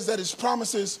Bible says that his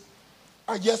promises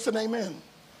are yes and amen.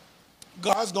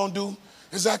 God's going to do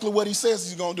exactly what he says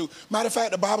he's going to do. Matter of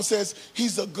fact, the Bible says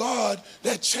he's a God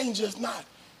that changeth not.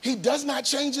 He does not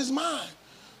change his mind.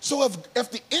 So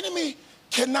if the enemy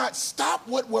cannot stop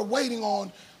what we're waiting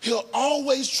on, he'll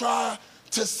always try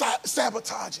to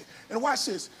sabotage it. And watch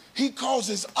this. He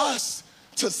causes us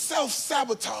to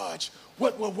self-sabotage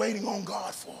what we're waiting on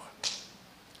God for.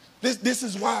 This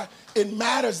is why it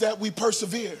matters that we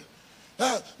persevere.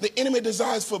 The enemy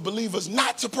desires for believers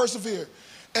not to persevere.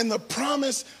 And the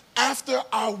promise after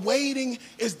our waiting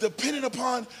is dependent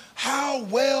upon how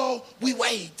well we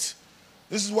wait.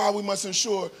 This is why we must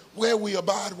ensure where we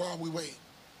abide while we wait.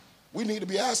 We need to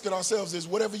be asking ourselves this,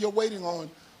 whatever you're waiting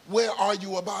on, where are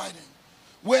you abiding?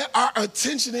 Where our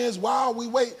attention is while we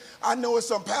wait. I know it's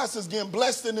some pastors getting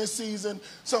blessed in this season,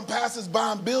 some pastors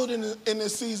buying buildings in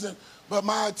this season, but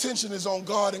my attention is on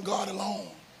God and God alone.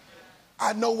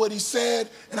 I know what he said,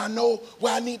 and I know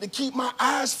where I need to keep my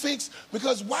eyes fixed,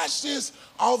 because watch this,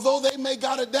 although they may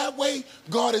got it that way,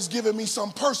 God has given me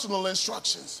some personal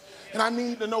instructions, and I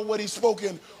need to know what he's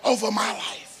spoken over my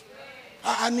life.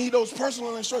 I need those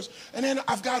personal instructions, and then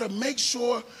I've got to make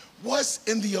sure what's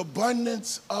in the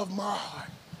abundance of my heart.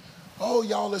 Oh,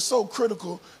 y'all, it's so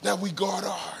critical that we guard our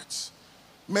hearts.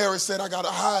 Mary said, I got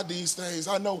to hide these things.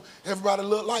 I know everybody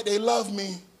look like they love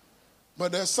me,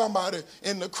 but there's somebody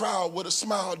in the crowd with a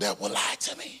smile that will lie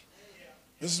to me.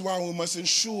 This is why we must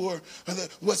ensure that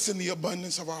what's in the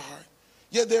abundance of our heart.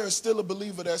 Yet there is still a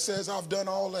believer that says, I've done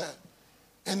all that,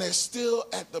 and they're still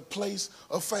at the place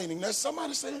of fainting. There's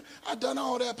somebody saying, I've done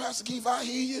all that, Pastor Keith, I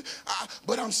hear you,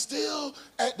 but I'm still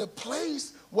at the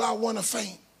place where I want to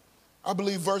faint. I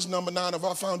believe verse number 9 of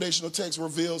our foundational text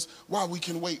reveals why we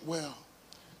can wait well.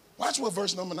 Watch what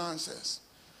verse number 9 says.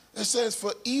 It says,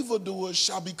 for evildoers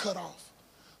shall be cut off,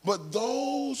 but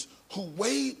those who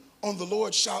wait on the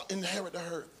Lord shall inherit the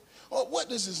earth. Well, what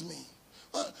does this mean?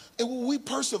 We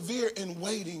persevere in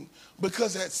waiting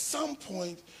because at some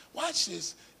point, watch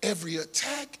this, every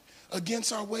attack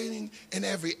against our waiting and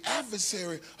every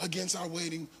adversary against our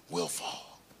waiting will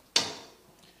fall.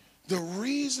 The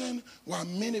reason why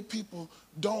many people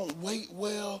don't wait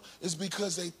well is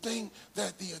because they think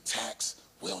that the attacks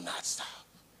will not stop.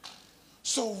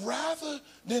 So rather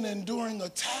than enduring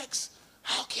attacks,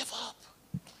 I'll give up.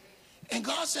 And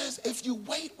God says, if you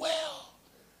wait well,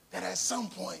 that at some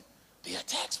point the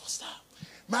attacks will stop.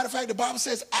 Matter of fact, the Bible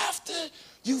says, after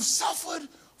you've suffered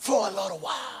for a little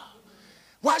while,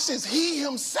 watch this, he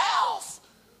himself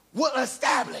will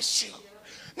establish you.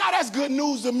 Now that's good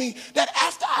news to me, that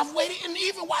after I've waited, and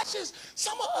even watch this,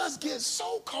 some of us get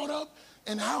so caught up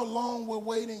in how long we're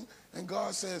waiting, and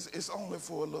God says it's only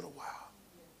for a little while.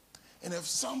 And at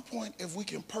some point, if we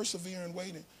can persevere in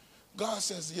waiting, God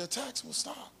says the attacks will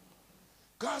stop.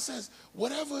 God says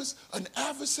whatever's an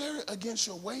adversary against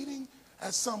your waiting,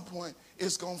 at some point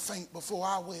it's going to faint before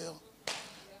I will.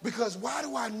 Because why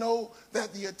do I know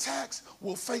that the attacks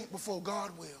will faint before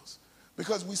God wills?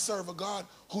 Because we serve a God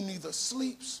who neither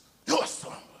sleeps nor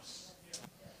slumbers.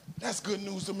 That's good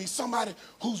news to me. Somebody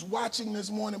who's watching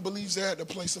this morning believes they're at the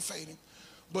place of fainting.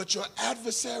 But your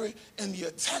adversary and the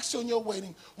attacks on your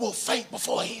waiting will faint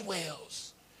before he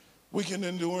wills. We can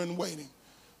endure in waiting.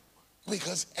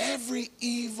 Because every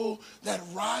evil that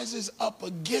rises up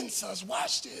against us,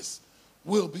 watch this,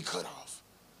 will be cut off.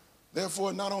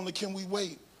 Therefore, not only can we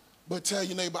wait, but tell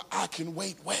your neighbor, I can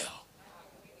wait well.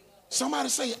 Somebody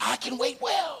say, I can wait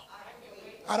well.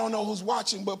 I don't know who's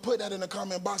watching, but put that in the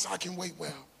comment box. I can wait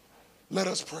well. Let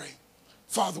us pray.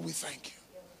 Father, we thank you.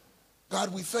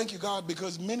 God, we thank you, God,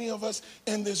 because many of us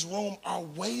in this room are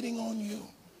waiting on you.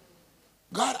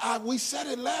 God, we said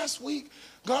it last week.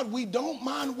 God, we don't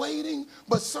mind waiting,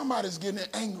 but somebody's getting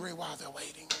angry while they're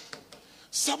waiting.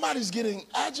 Somebody's getting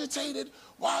agitated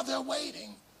while they're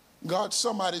waiting. God,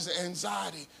 somebody's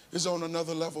anxiety is on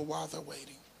another level while they're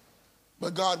waiting.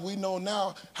 But God, we know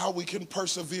now how we can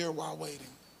persevere while waiting.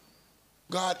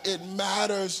 God, it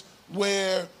matters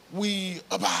where we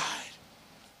abide.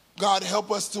 God,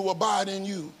 help us to abide in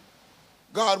you.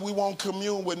 God, we won't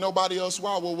commune with nobody else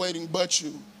while we're waiting but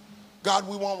you. God,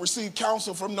 we won't receive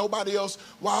counsel from nobody else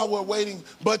while we're waiting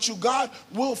but you. God,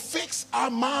 we'll fix our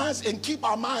minds and keep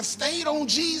our minds stayed on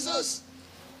Jesus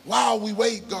while we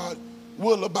wait. God,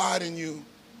 we'll abide in you.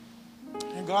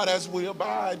 And God, as we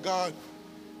abide, God,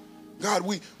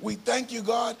 we thank you,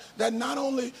 God, that not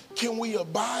only can we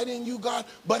abide in you, God,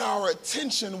 but our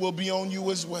attention will be on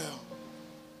you as well.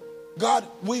 God,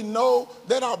 we know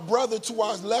that our brother to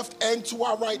our left and to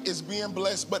our right is being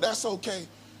blessed, but that's okay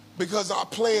because our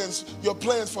plans, your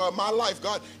plans for my life,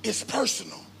 God, is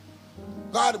personal.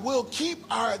 God, we'll keep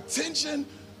our attention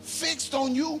fixed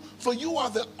on you, for you are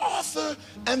the author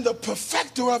and the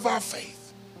perfecter of our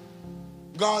faith.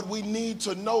 God, we need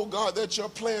to know, God, that your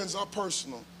plans are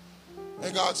personal.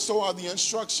 And God, so are the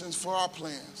instructions for our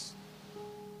plans.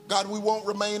 God, we won't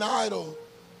remain idle,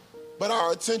 but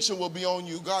our attention will be on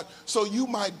you, God, so you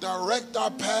might direct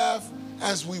our path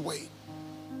as we wait.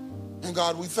 And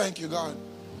God, we thank you, God.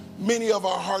 Many of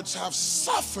our hearts have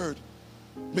suffered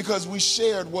because we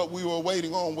shared what we were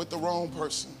waiting on with the wrong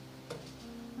person.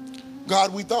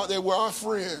 God, we thought they were our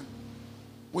friend.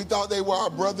 We thought they were our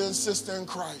brother and sister in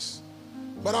Christ.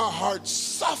 But our hearts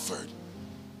suffered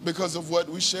because of what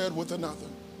we shared with another.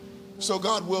 So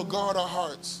God, we'll guard our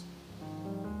hearts.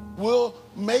 We'll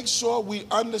make sure we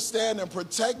understand and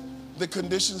protect the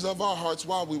conditions of our hearts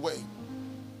while we wait.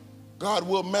 God,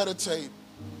 we'll meditate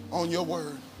on your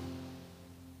word.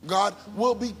 God,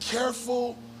 we'll be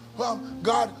careful,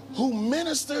 God, who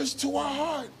ministers to our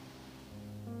heart.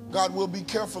 God, we'll be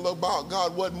careful about,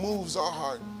 God, what moves our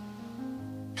heart.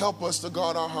 Help us to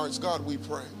guard our hearts, God, we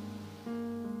pray.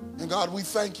 And God, we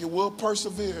thank you. We'll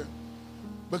persevere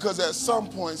because at some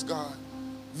points, God,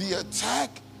 the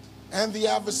attack and the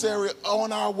adversary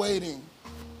on our waiting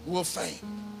will faint.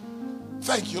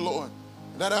 Thank you, Lord,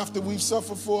 that after we've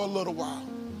suffered for a little while,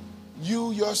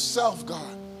 you yourself,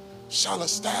 God, shall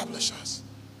establish us.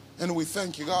 And we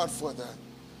thank you, God, for that.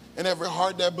 And every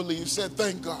heart that believes said,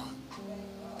 thank God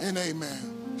and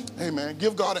amen. Amen.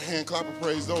 Give God a hand clap of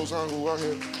praise, those who are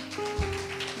here.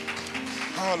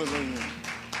 Hallelujah.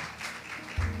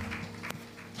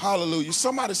 Hallelujah.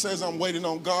 Somebody says, I'm waiting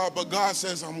on God, but God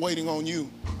says, I'm waiting on you.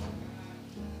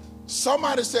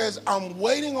 Somebody says, I'm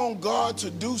waiting on God to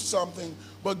do something,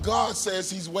 but God says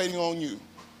he's waiting on you.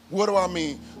 What do I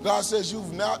mean? God says, you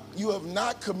have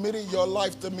not committed your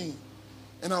life to me,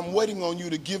 and I'm waiting on you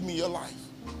to give me your life.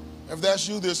 If that's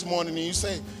you this morning and you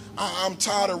say, I'm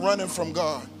tired of running from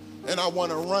God, and I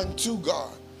want to run to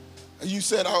God. And you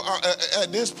said,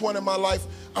 at this point in my life,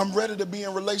 I'm ready to be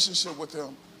in relationship with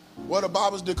him. Well, the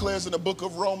Bible declares in the book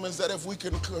of Romans that if we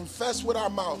can confess with our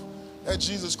mouth that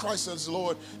Jesus Christ is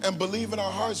Lord and believe in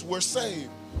our hearts, we're saved.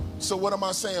 So what am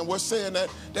I saying? We're saying that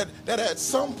at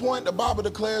some point the Bible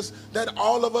declares that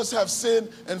all of us have sinned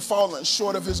and fallen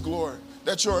short of his glory,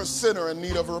 that you're a sinner in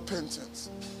need of repentance.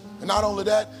 And not only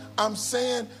that, I'm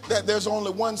saying that there's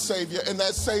only one Savior, and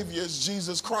that Savior is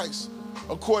Jesus Christ,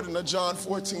 according to John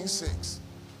 14:6.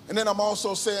 And then I'm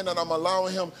also saying that I'm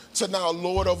allowing him to now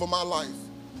lord over my life.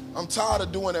 I'm tired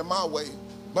of doing it my way,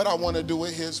 but I want to do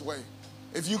it his way.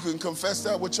 If you can confess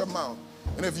that with your mouth,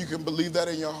 and if you can believe that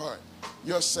in your heart,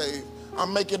 you're saved.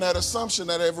 I'm making that assumption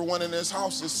that everyone in this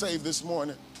house is saved this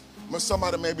morning. But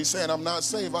somebody may be saying, I'm not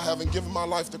saved. I haven't given my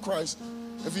life to Christ.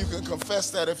 If you can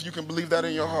confess that, if you can believe that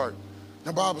in your heart,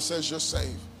 the Bible says you're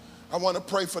saved. I want to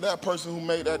pray for that person who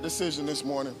made that decision this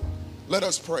morning. Let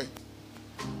us pray.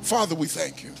 Father, we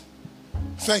thank you.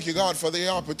 Thank you, God, for the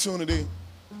opportunity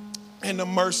and the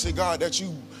mercy, God, that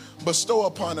you bestow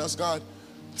upon us, God,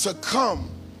 to come.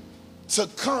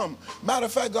 Matter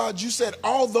of fact, God, you said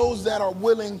all those that are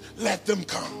willing, let them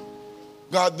come.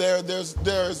 God, there's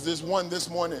this one this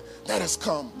morning that has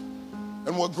come,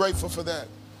 and we're grateful for that.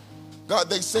 God,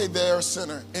 they say they're a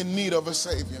sinner in need of a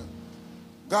Savior.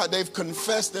 God, they've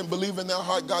confessed and believe in their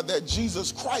heart, God, that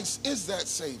Jesus Christ is that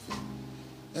Savior.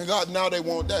 And God, now they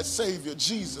want that Savior,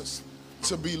 Jesus,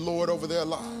 to be Lord over their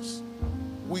lives.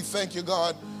 We thank you,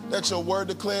 God, that your word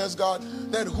declares, God,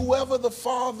 that whoever the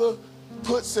Father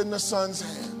puts in the Son's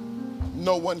hand,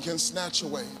 no one can snatch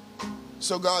away.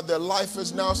 So, God, their life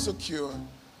is now secure,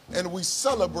 and we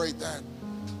celebrate that.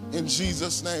 In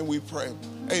Jesus' name we pray.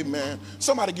 Amen.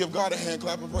 Somebody give God a hand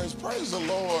clap of praise. Praise the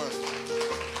Lord.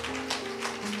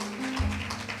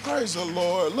 Praise the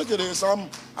Lord. Look at this.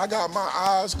 I got my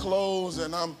eyes closed,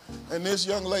 and this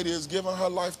young lady is giving her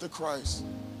life to Christ.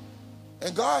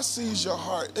 And God sees your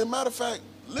heart. As a matter of fact,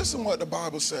 listen what the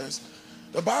Bible says.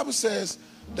 The Bible says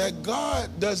that God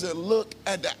doesn't look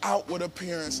at the outward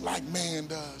appearance like man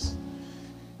does.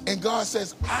 And God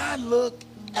says, I look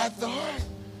at the heart.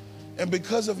 And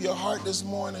because of your heart this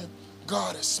morning,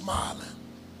 God is smiling.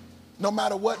 No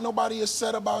matter what nobody has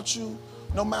said about you,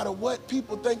 no matter what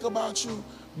people think about you,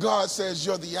 God says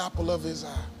you're the apple of his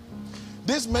eye.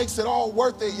 This makes it all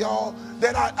worth it, y'all,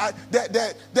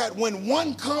 that when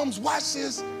one comes, watch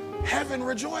this, heaven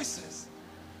rejoices.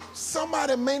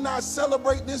 Somebody may not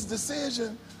celebrate this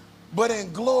decision, but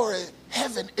in glory,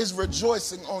 heaven is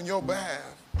rejoicing on your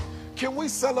behalf. Can we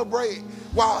celebrate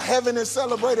while heaven is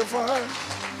celebrating for her?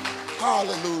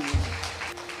 Hallelujah.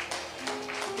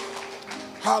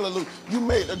 Hallelujah. You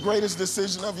made the greatest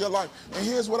decision of your life. And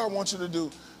here's what I want you to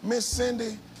do. Miss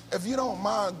Cindy, if you don't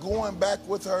mind going back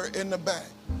with her in the back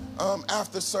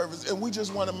after service, and we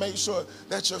just want to make sure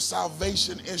that your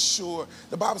salvation is sure.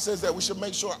 The Bible says that we should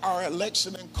make sure our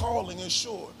election and calling is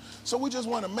sure. So we just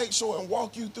want to make sure and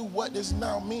walk you through what this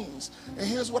now means. And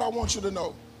here's what I want you to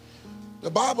know. The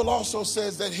Bible also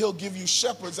says that he'll give you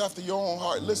shepherds after your own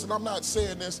heart. Listen, I'm not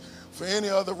saying this for any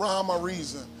other rhyme or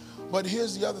reason. But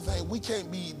here's the other thing. We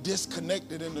can't be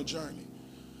disconnected in the journey.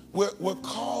 We're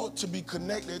called to be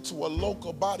connected to a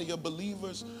local body of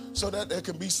believers so that there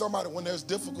can be somebody when there's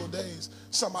difficult days,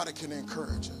 somebody can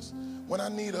encourage us. When I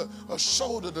need a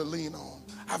shoulder to lean on,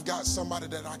 I've got somebody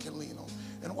that I can lean on.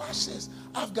 And watch this.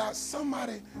 I've got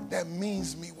somebody that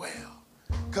means me well.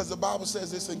 Because the Bible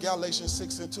says this in Galatians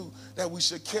 6:2, that we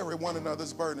should carry one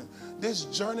another's burden. This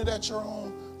journey that you're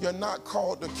on, you're not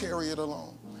called to carry it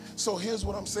alone. So here's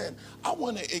what I'm saying. I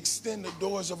want to extend the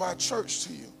doors of our church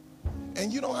to you.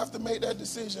 And you don't have to make that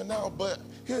decision now, but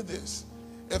hear this.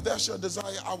 If that's your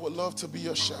desire, I would love to be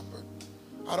your shepherd.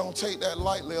 I don't take that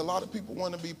lightly. A lot of people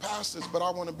want to be pastors, but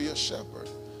I want to be a shepherd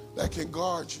that can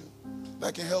guard you,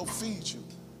 that can help feed you,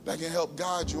 that can help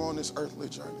guide you on this earthly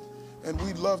journey. And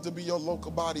we'd love to be your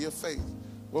local body of faith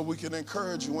where we can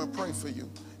encourage you and pray for you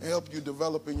and help you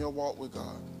develop in your walk with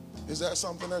God. Is that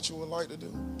something that you would like to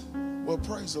do? Well,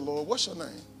 praise the Lord. What's your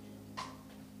name?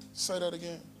 Say that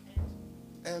again.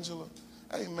 Angela.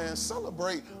 Amen.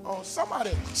 Celebrate. Oh, somebody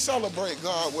celebrate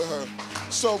God with her.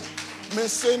 So,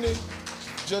 Miss Cindy,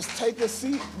 just take a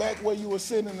seat back where you were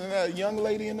sitting, and that young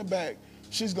lady in the back,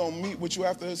 she's going to meet with you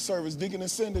after the service. Deacon and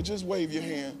Cindy, just wave your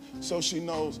hand so she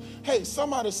knows. Hey,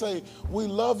 somebody say, we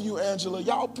love you, Angela.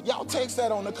 Y'all text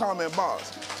that on the comment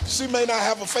box. She may not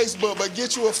have a Facebook, but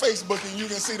get you a Facebook and you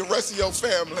can see the rest of your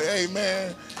family.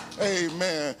 Amen.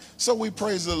 Amen. So we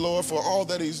praise the Lord for all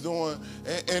that he's doing.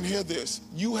 And hear this.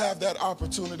 You have that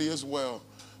opportunity as well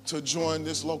to join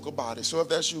this local body. So if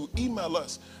that's you, email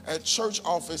us at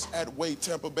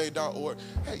churchoffice@waytampabay.org.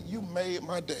 Hey, you made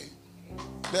my day.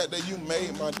 That you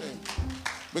made my day.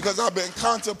 Because I've been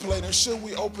contemplating, should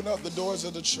we open up the doors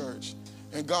of the church?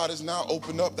 And God has now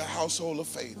opened up the household of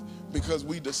faith because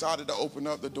we decided to open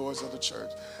up the doors of the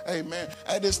church. Amen.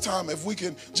 At this time, if we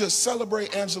can just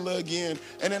celebrate Angela again,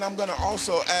 and then I'm going to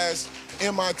also ask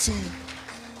MIT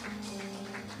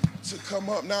to come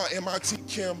up now. MIT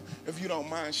Kim, if you don't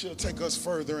mind, she'll take us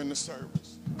further in the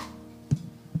service.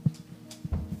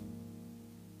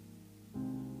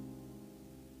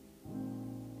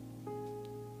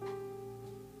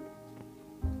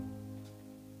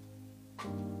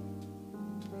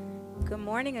 Good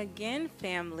morning again,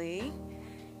 family.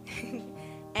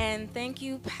 And thank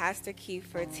you, Pastor Keith,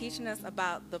 for teaching us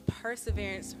about the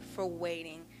perseverance for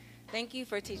waiting. Thank you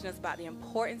for teaching us about the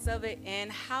importance of it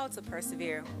and how to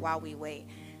persevere while we wait.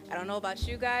 I don't know about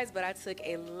you guys, but I took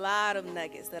a lot of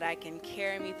nuggets that I can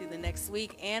carry me through the next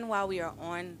week and while we are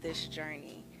on this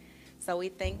journey. So we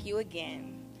thank you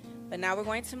again. But now we're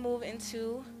going to move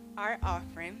into our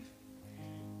offering.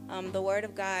 The Word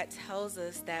of God tells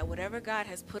us that whatever God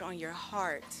has put on your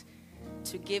heart,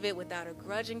 to give it without a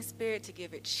grudging spirit, to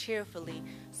give it cheerfully.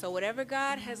 So whatever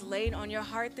God has laid on your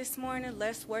heart this morning,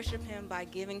 let's worship Him by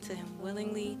giving to Him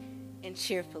willingly and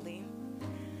cheerfully.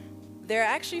 There are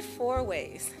actually 4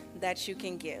 ways that you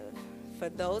can give. For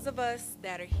those of us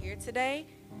that are here today,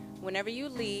 whenever you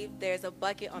leave, there's a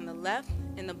bucket on the left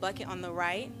and the bucket on the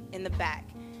right in the back.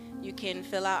 You can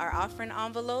fill out our offering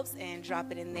envelopes and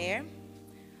drop it in there.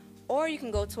 Or you can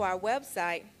go to our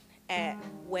website at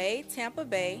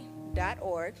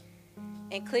waytampabay.org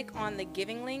and click on the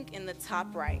giving link in the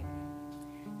top right.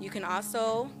 You can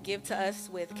also give to us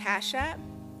with Cash App,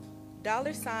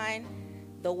 $,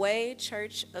 The Way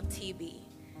Church of TB.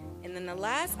 And then the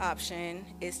last option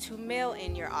is to mail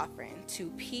in your offering to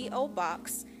P.O.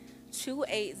 Box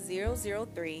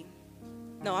 28003.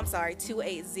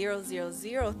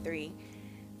 28003,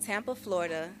 Tampa,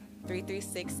 Florida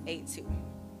 33682.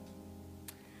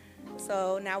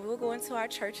 So now we will go into our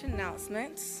church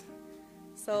announcements.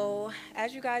 So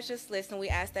as you guys just listened, we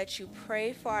ask that you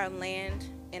pray for our land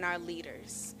and our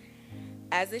leaders.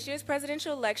 As this year's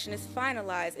presidential election is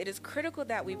finalized, it is critical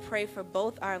that we pray for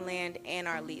both our land and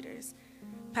our leaders.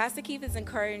 Pastor Keith is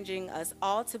encouraging us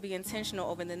all to be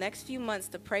intentional over the next few months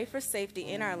to pray for safety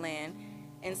in our land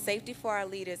and safety for our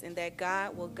leaders, and that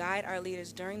God will guide our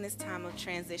leaders during this time of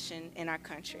transition in our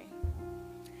country.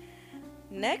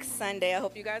 Next Sunday, I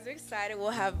hope you guys are excited, we'll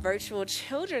have virtual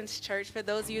children's church for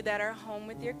those of you that are home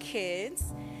with your kids.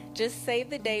 Just save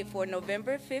the date for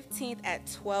November 15th at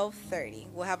 12:30.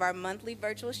 We'll have our monthly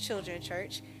virtual children's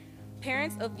church.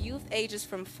 Parents of youth ages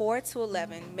from 4 to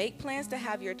 11, make plans to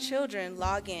have your children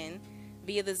log in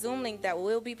via the Zoom link that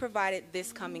will be provided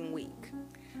this coming week.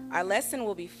 Our lesson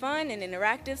will be fun and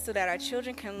interactive so that our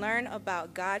children can learn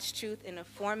about God's truth in a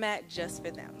format just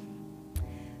for them.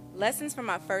 Lessons from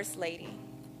our First Lady.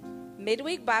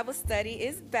 Midweek Bible study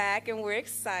is back and we're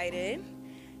excited.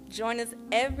 Join us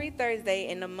every Thursday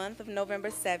in the month of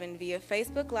November 7 via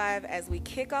Facebook Live as we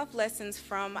kick off lessons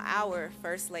from our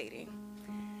First Lady.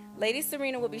 Lady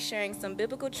Serena will be sharing some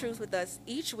biblical truths with us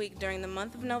each week during the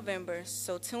month of November,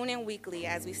 so tune in weekly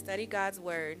as we study God's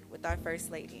Word with our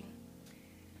First Lady.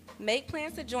 Make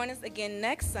plans to join us again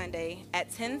next Sunday at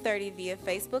 10:30 via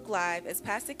Facebook Live as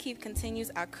Pastor Keith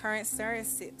continues our current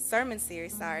sermon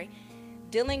series,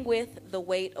 dealing with the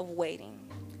weight of waiting.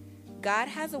 God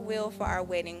has a will for our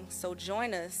waiting, so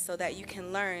join us so that you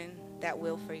can learn that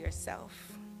will for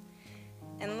yourself.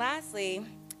 And lastly,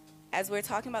 as we're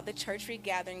talking about the church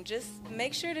regathering, just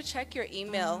make sure to check your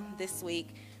email this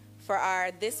week for our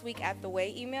This Week at the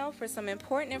Way email for some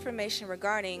important information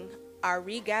regarding our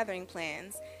regathering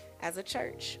plans as a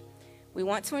church. We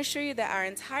want to ensure you that our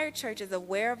entire church is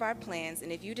aware of our plans,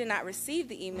 and if you did not receive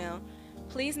the email,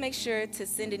 please make sure to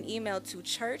send an email to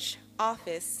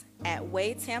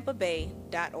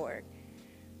churchoffice@waytampabay.org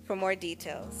for more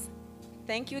details.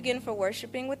 Thank you again for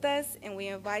worshiping with us, and we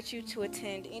invite you to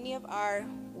attend any of our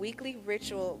weekly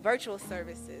virtual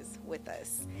services with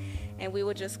us. And we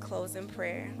will just close in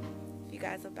prayer. If you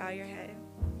guys will bow your head.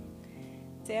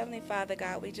 Dear Heavenly Father,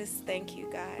 God, we just thank you,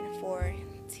 God, for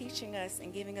teaching us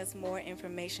and giving us more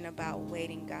information about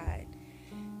waiting, God.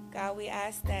 God, we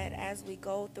ask that as we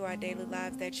go through our daily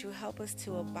lives that you help us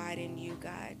to abide in you,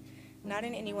 God. Not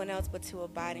in anyone else, but to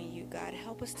abide in you, God.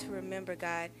 Help us to remember,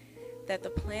 God, that the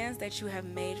plans that you have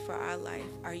made for our life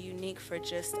are unique for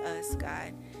just us,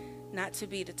 God. Not to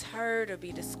be deterred or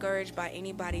be discouraged by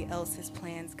anybody else's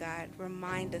plans, God.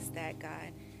 Remind us that,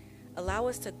 God. Allow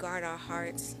us to guard our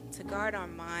hearts, to guard our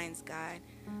minds, God,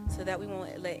 so that we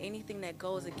won't let anything that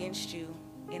goes against you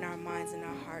in our minds and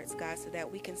our hearts, God, so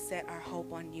that we can set our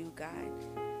hope on you, God.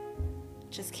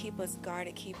 Just keep us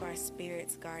guarded, keep our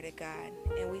spirits guarded, God.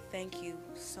 And we thank you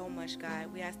so much,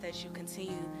 God. We ask that you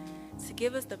continue to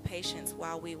give us the patience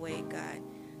while we wait, God.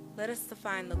 Let us to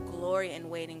find the glory in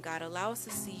waiting, God. Allow us to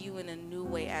see you in a new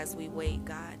way as we wait,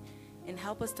 God. And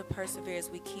help us to persevere as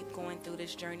we keep going through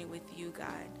this journey with you,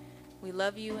 God. We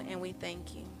love you and we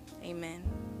thank you. Amen.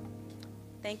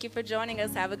 Thank you for joining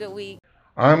us. Have a good week.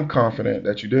 I'm confident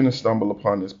that you didn't stumble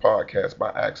upon this podcast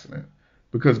by accident,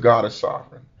 because God is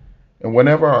sovereign. And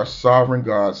whenever our sovereign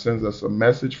God sends us a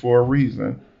message for a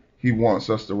reason, he wants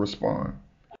us to respond.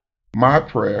 My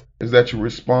prayer is that you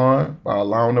respond by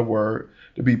allowing the word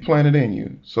to be planted in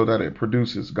you so that it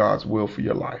produces God's will for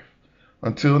your life.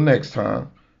 Until next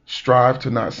time, strive to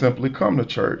not simply come to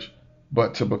church,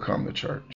 but to become the church.